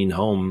 really clean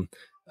home.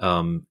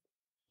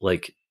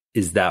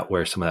 Is that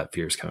where some of that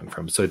fear is coming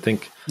from? So I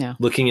think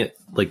looking at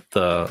like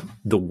the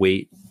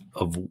weight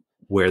of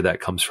where that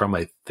comes from,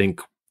 I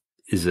think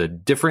is a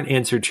different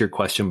answer to your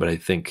question, but I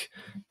think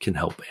can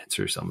help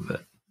answer some of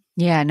it.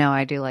 Yeah, no,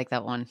 I do like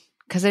that one.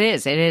 Cause it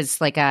is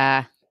like you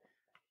have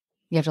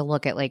to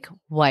look at like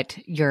what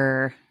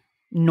your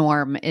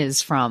norm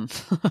is from.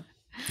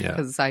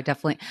 Because I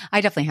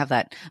definitely have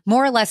that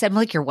more or less. I'm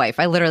like your wife.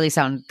 That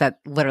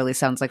literally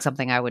sounds like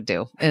something I would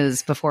do,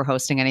 is before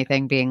hosting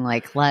anything being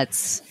like,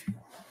 let's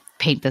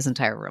paint this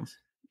entire room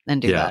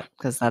and do that,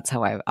 because that's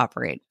how I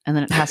operate. And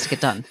then it has to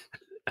get done.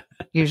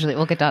 Usually it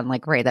will get done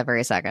like right that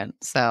very second.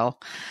 So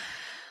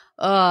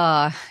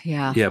before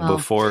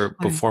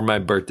my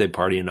birthday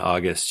party in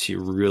August, she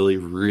really,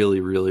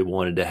 really, really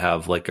wanted to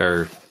have like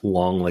our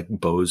long like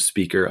Bose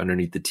speaker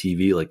underneath the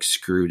TV like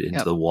screwed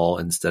into the wall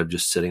instead of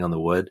just sitting on the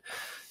wood.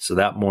 So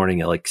that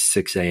morning at like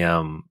 6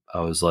 a.m.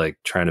 I was like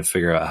trying to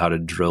figure out how to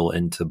drill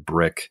into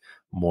brick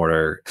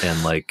mortar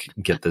and like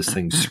get this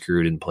thing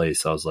screwed in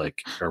place. I was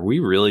like, are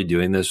we really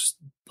doing this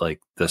like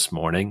this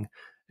morning?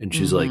 And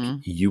she's like,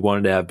 you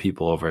wanted to have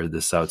people over,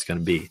 this is how it's going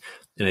to be.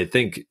 And I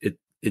think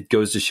it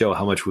goes to show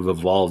how much we've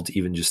evolved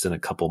even just in a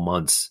couple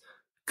months,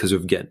 because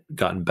we've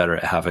gotten better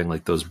at having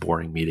like those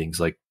boring meetings,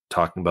 like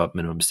talking about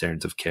minimum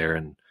standards of care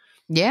and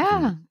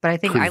but I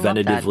think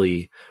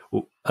preventatively.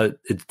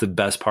 It's the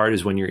best part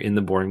is when you're in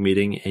the boring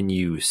meeting and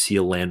you see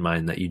a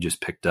landmine that you just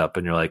picked up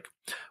and you're like,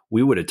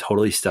 we would have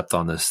totally stepped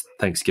on this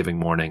Thanksgiving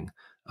morning.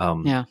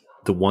 The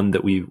one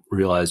that we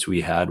realized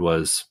we had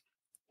was,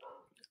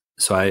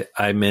 so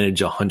I manage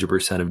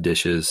 100% of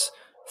dishes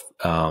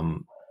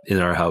in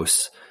our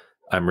house.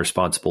 I'm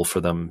responsible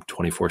for them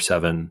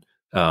 24/7.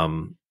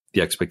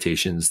 The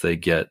expectations, they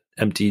get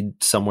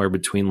emptied somewhere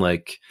between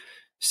like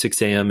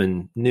 6 a.m.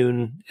 and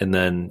noon. And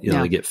then,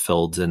 they get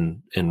filled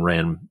and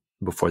ran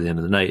before the end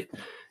of the night.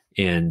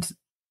 And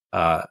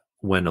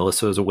when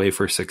Alyssa was away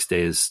for 6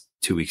 days,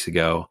 2 weeks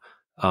ago,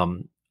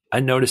 I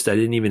noticed I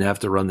didn't even have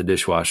to run the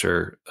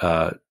dishwasher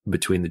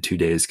between the 2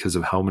 days because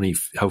of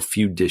how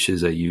few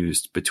dishes I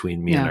used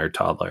between me and our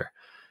toddler.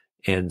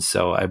 And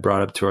so I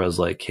brought up to her, I was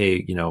like,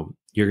 hey,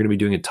 you're going to be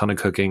doing a ton of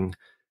cooking.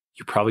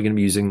 You're probably going to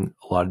be using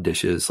a lot of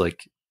dishes.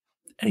 Like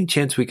any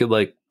chance we could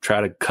like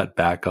try to cut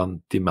back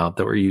on the amount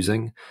that we're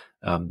using?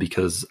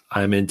 Because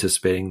I'm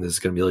anticipating this is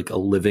going to be like a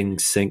living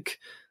sink,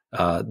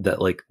 that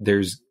like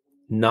there's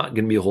not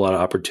going to be a whole lot of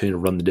opportunity to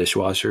run the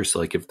dishwasher. So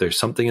like if there's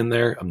something in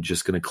there, I'm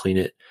just going to clean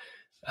it.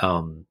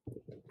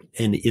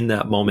 And in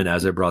that moment,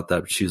 as I brought that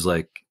up, she's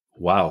like,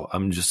 wow,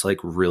 I'm just like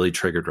really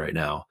triggered right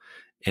now.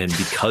 And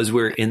because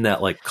we're in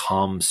that like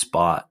calm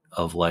spot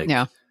of like,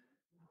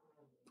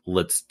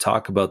 let's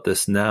talk about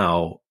this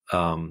now.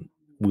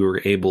 We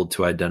were able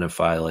to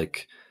identify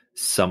like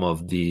some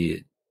of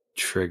the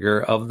trigger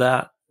of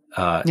that.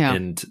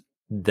 And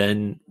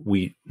then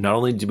we, not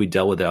only did we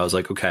deal with it, I was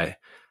like, okay,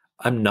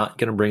 I'm not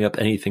going to bring up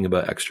anything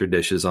about extra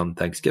dishes on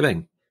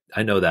Thanksgiving.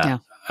 I know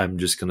that. I'm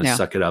just going to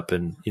suck it up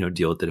and,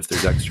 deal with it if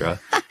there's extra.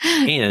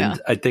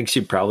 And I think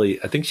she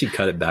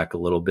cut it back a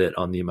little bit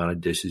on the amount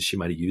of dishes she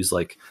might have used,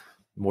 like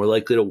more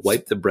likely to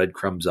wipe the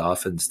breadcrumbs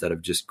off instead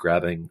of just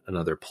grabbing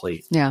another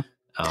plate. Yeah.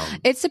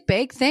 It's a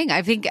big thing.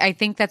 I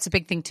think that's a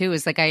big thing too,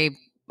 is like, I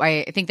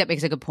think that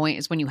makes a good point,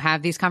 is when you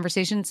have these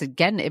conversations,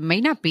 again, it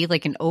may not be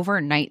like an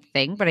overnight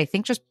thing, but I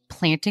think just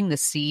planting the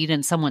seed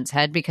in someone's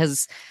head,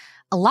 because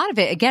a lot of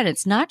it, again,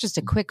 it's not just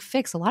a quick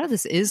fix. A lot of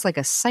this is like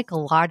a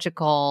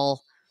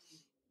psychological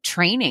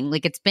training.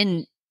 Like it's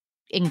been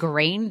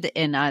ingrained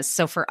in us.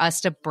 So for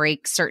us to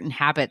break certain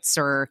habits,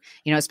 or,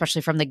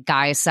 especially from the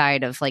guy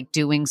side of like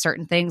doing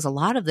certain things, a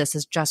lot of this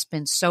has just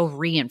been so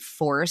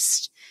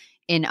reinforced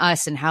in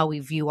us and how we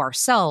view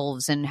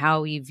ourselves and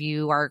how we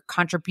view our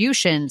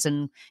contributions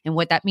and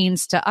what that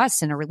means to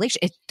us in a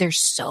relationship. There's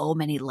so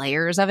many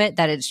layers of it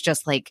that it's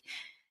just like,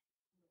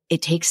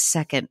 it takes a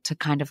second to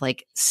kind of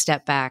like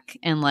step back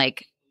and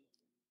like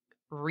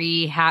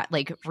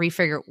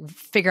figure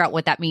out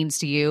what that means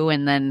to you,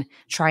 and then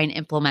try and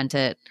implement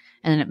it.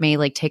 And it may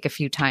like take a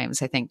few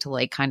times, I think, to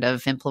like kind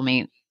of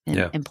implement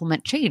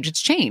change.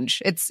 It's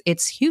change.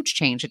 It's huge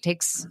change. It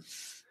takes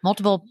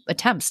multiple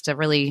attempts to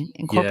really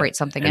incorporate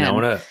something in. I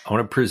want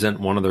to present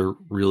one other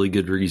really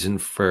good reason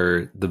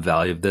for the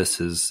value of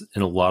this is,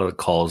 in a lot of the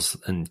calls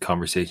and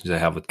conversations I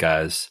have with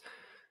guys,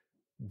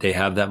 they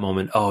have that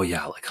moment, oh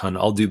yeah, like, hon,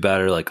 I'll do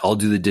better. Like, I'll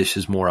do the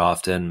dishes more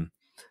often.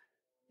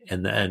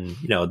 And then,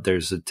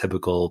 there's a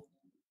typical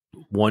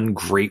one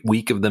great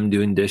week of them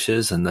doing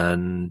dishes. And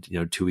then,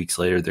 2 weeks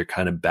later, they're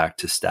kind of back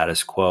to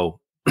status quo.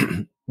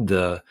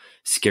 The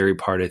scary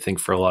part, I think,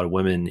 for a lot of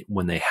women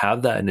when they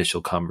have that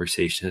initial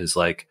conversation is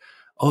like,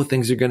 oh,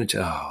 things are going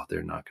to,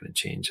 they're not going to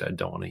change. I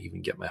don't want to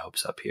even get my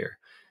hopes up here.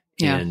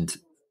 Yeah. And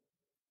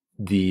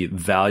the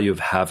value of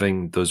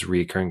having those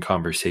recurring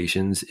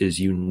conversations is,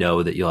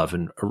 that you'll have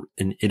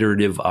an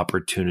iterative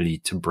opportunity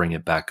to bring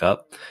it back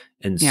up.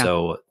 And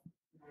so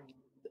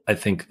I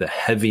think the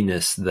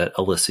heaviness that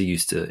Alyssa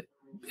used to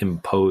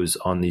impose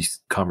on these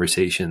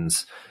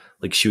conversations,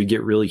 like she would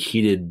get really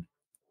heated,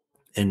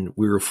 and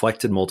we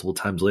reflected multiple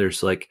times later.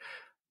 So like,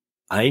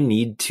 I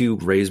need to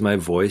raise my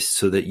voice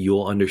so that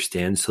you'll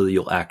understand, so that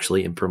you'll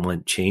actually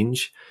implement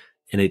change.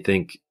 And I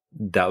think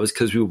that was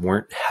because we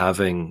weren't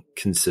having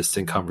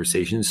consistent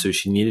conversations. So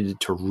she needed it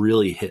to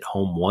really hit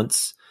home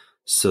once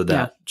so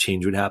that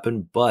change would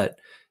happen. But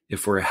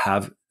if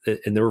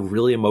and there were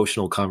really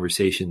emotional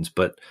conversations,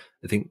 but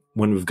I think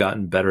when we've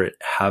gotten better at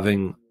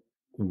having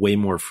way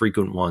more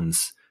frequent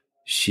ones,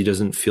 she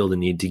doesn't feel the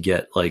need to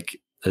get like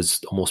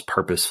as almost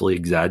purposefully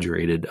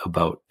exaggerated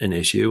about an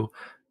issue.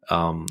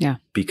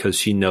 Because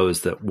she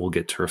knows that we'll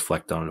get to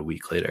reflect on it a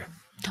week later.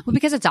 Well,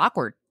 because it's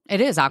awkward.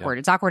 It is awkward.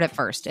 It's awkward at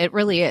first. It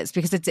really is,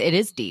 because it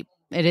is deep.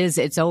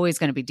 It's always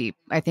going to be deep.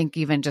 I think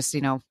even just,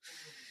 it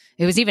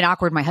was even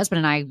awkward. My husband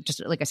and I,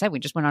 just like I said, we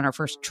just went on our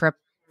first trip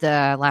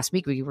the last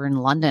week. We were in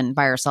London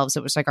by ourselves.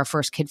 It was like our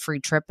first kid-free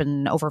trip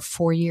in over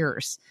 4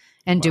 years.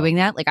 And doing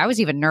that, like I was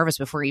even nervous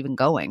before even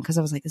going, because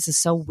I was like, this is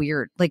so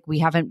weird. Like we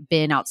haven't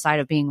been outside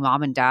of being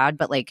mom and dad,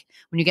 but like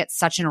when you get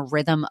such in a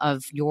rhythm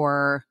of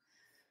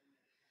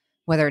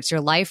whether it's your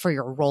life or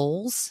your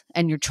roles,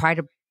 and you try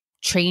to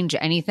change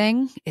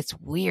anything, it's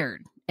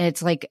weird.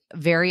 It's like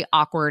very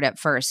awkward at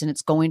first, and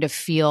it's going to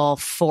feel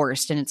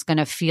forced, and it's going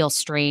to feel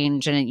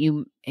strange.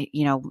 And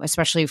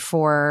especially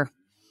for,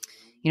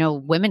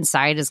 women's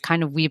side is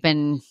kind of,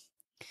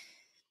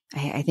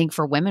 I think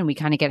for women, we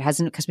kind of get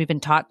hesitant because we've been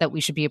taught that we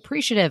should be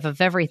appreciative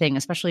of everything,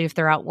 especially if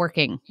they're out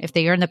working. If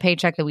they earn the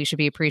paycheck, that we should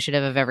be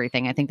appreciative of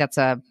everything. I think that's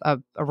a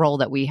role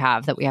that we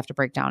have to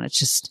break down. It's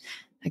just,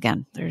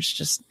 again,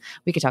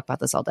 we could talk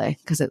about this all day,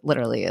 because it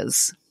literally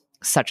is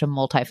such a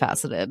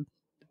multifaceted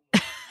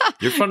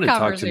You're fun to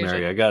talk to,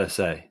 Mary, I gotta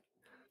say.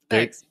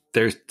 Thanks.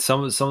 There's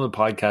some of the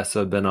podcasts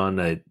I've been on,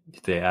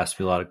 they ask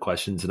me a lot of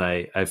questions, and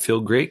I feel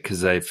great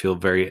because I feel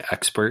very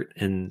expert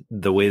in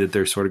the way that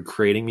they're sort of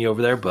creating me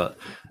over there. But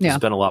it's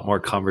been a lot more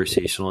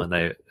conversational,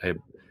 and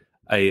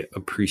I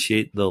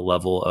appreciate the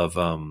level of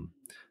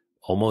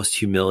almost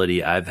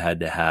humility I've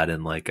had to had,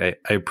 and like I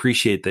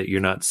appreciate that you're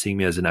not seeing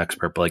me as an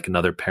expert, but like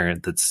another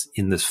parent that's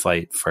in this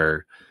fight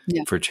for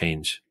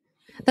change.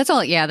 That's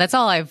all. Yeah, that's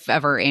all I've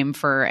ever aimed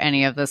for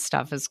any of this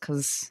stuff, is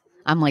because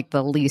I'm like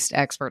the least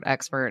expert,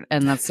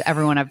 and that's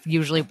everyone I've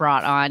usually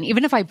brought on.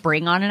 Even if I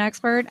bring on an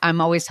expert,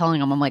 I'm always telling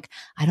them, I'm like,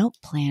 I don't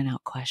plan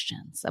out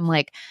questions. I'm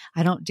like,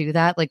 I don't do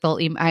that. Like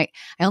I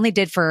only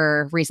did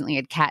for recently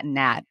had Cat and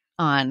Nat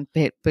on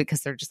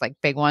because they're just like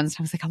big ones.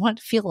 I was like, I want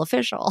it to feel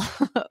official,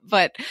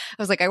 but I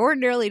was like, I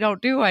ordinarily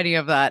don't do any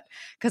of that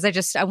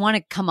because I want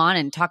to come on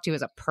and talk to you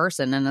as a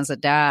person and as a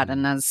dad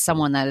and as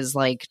someone that is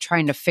like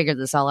trying to figure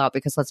this all out.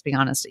 Because let's be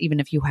honest,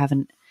 even if you have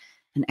an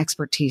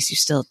expertise,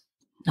 no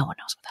one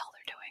knows what the hell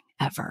they're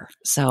doing ever.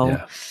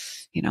 So,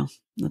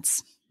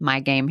 that's my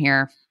game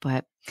here.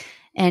 But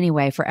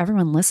anyway, for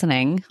everyone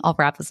listening, I'll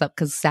wrap this up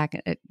because Zach,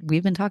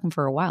 we've been talking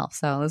for a while,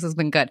 so this has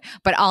been good.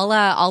 But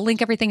I'll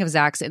link everything of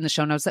Zach's in the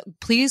show notes.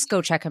 Please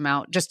go check him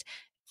out. Just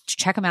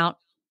check him out.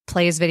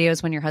 Play his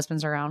videos when your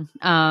husband's around.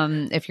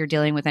 If you're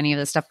dealing with any of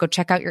this stuff, go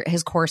check out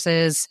his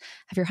courses.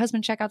 Have your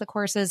husband check out the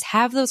courses.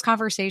 Have those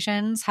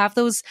conversations. Have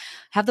those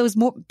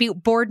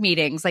board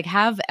meetings. Like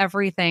have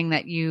everything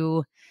that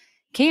you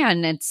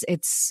can.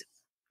 It's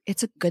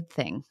a good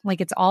thing.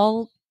 Like it's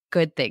all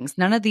good things.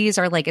 None of these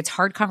are like, it's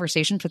hard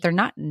conversations, but they're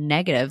not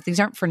negative. These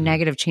aren't for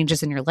negative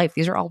changes in your life.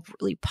 These are all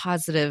really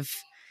positive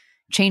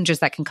changes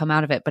that can come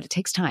out of it, but it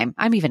takes time.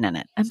 I'm even in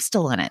it. I'm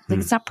still in it. Like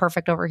it's not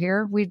perfect over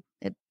here.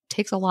 It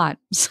takes a lot.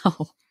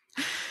 So.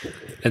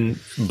 And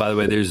by the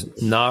way,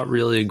 there's not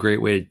really a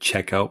great way to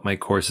check out my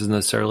courses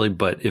necessarily,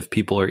 but if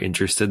people are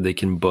interested, they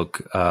can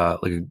book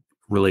like a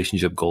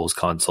relationship goals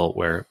consult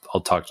where I'll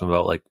talk to them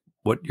about like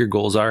what your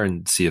goals are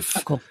and see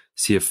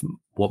if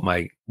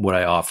what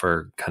I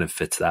offer kind of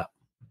fits that.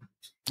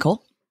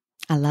 Cool.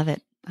 I love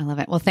it.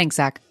 Well, thanks,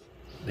 Zach.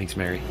 Thanks,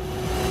 Mary.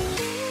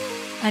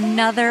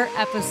 Another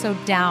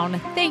episode down.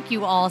 Thank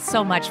you all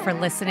so much for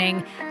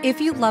listening.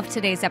 If you loved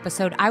today's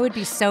episode, I would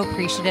be so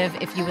appreciative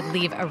if you would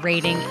leave a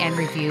rating and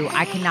review.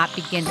 I cannot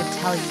begin to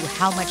tell you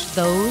how much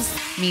those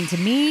mean to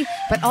me,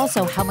 but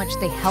also how much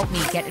they help me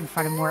get in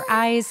front of more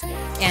eyes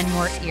and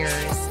more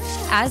ears.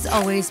 As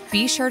always,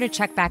 be sure to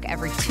check back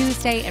every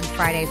Tuesday and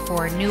Friday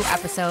for a new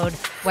episode,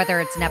 whether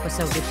it's an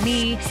episode with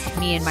me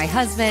and my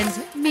husband,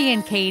 me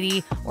and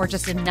Katie, or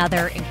just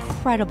another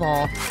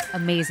incredible,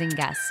 amazing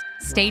guest.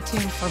 Stay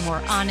tuned for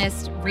more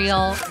honest,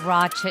 real,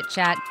 raw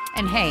chit-chat.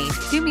 And hey,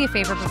 do me a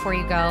favor before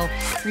you go.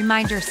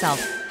 Remind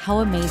yourself how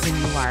amazing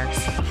you are,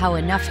 how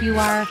enough you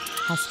are,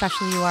 how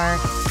special you are.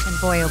 And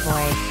boy, oh boy,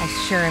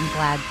 I sure am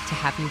glad to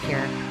have you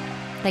here.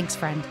 Thanks,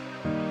 friend.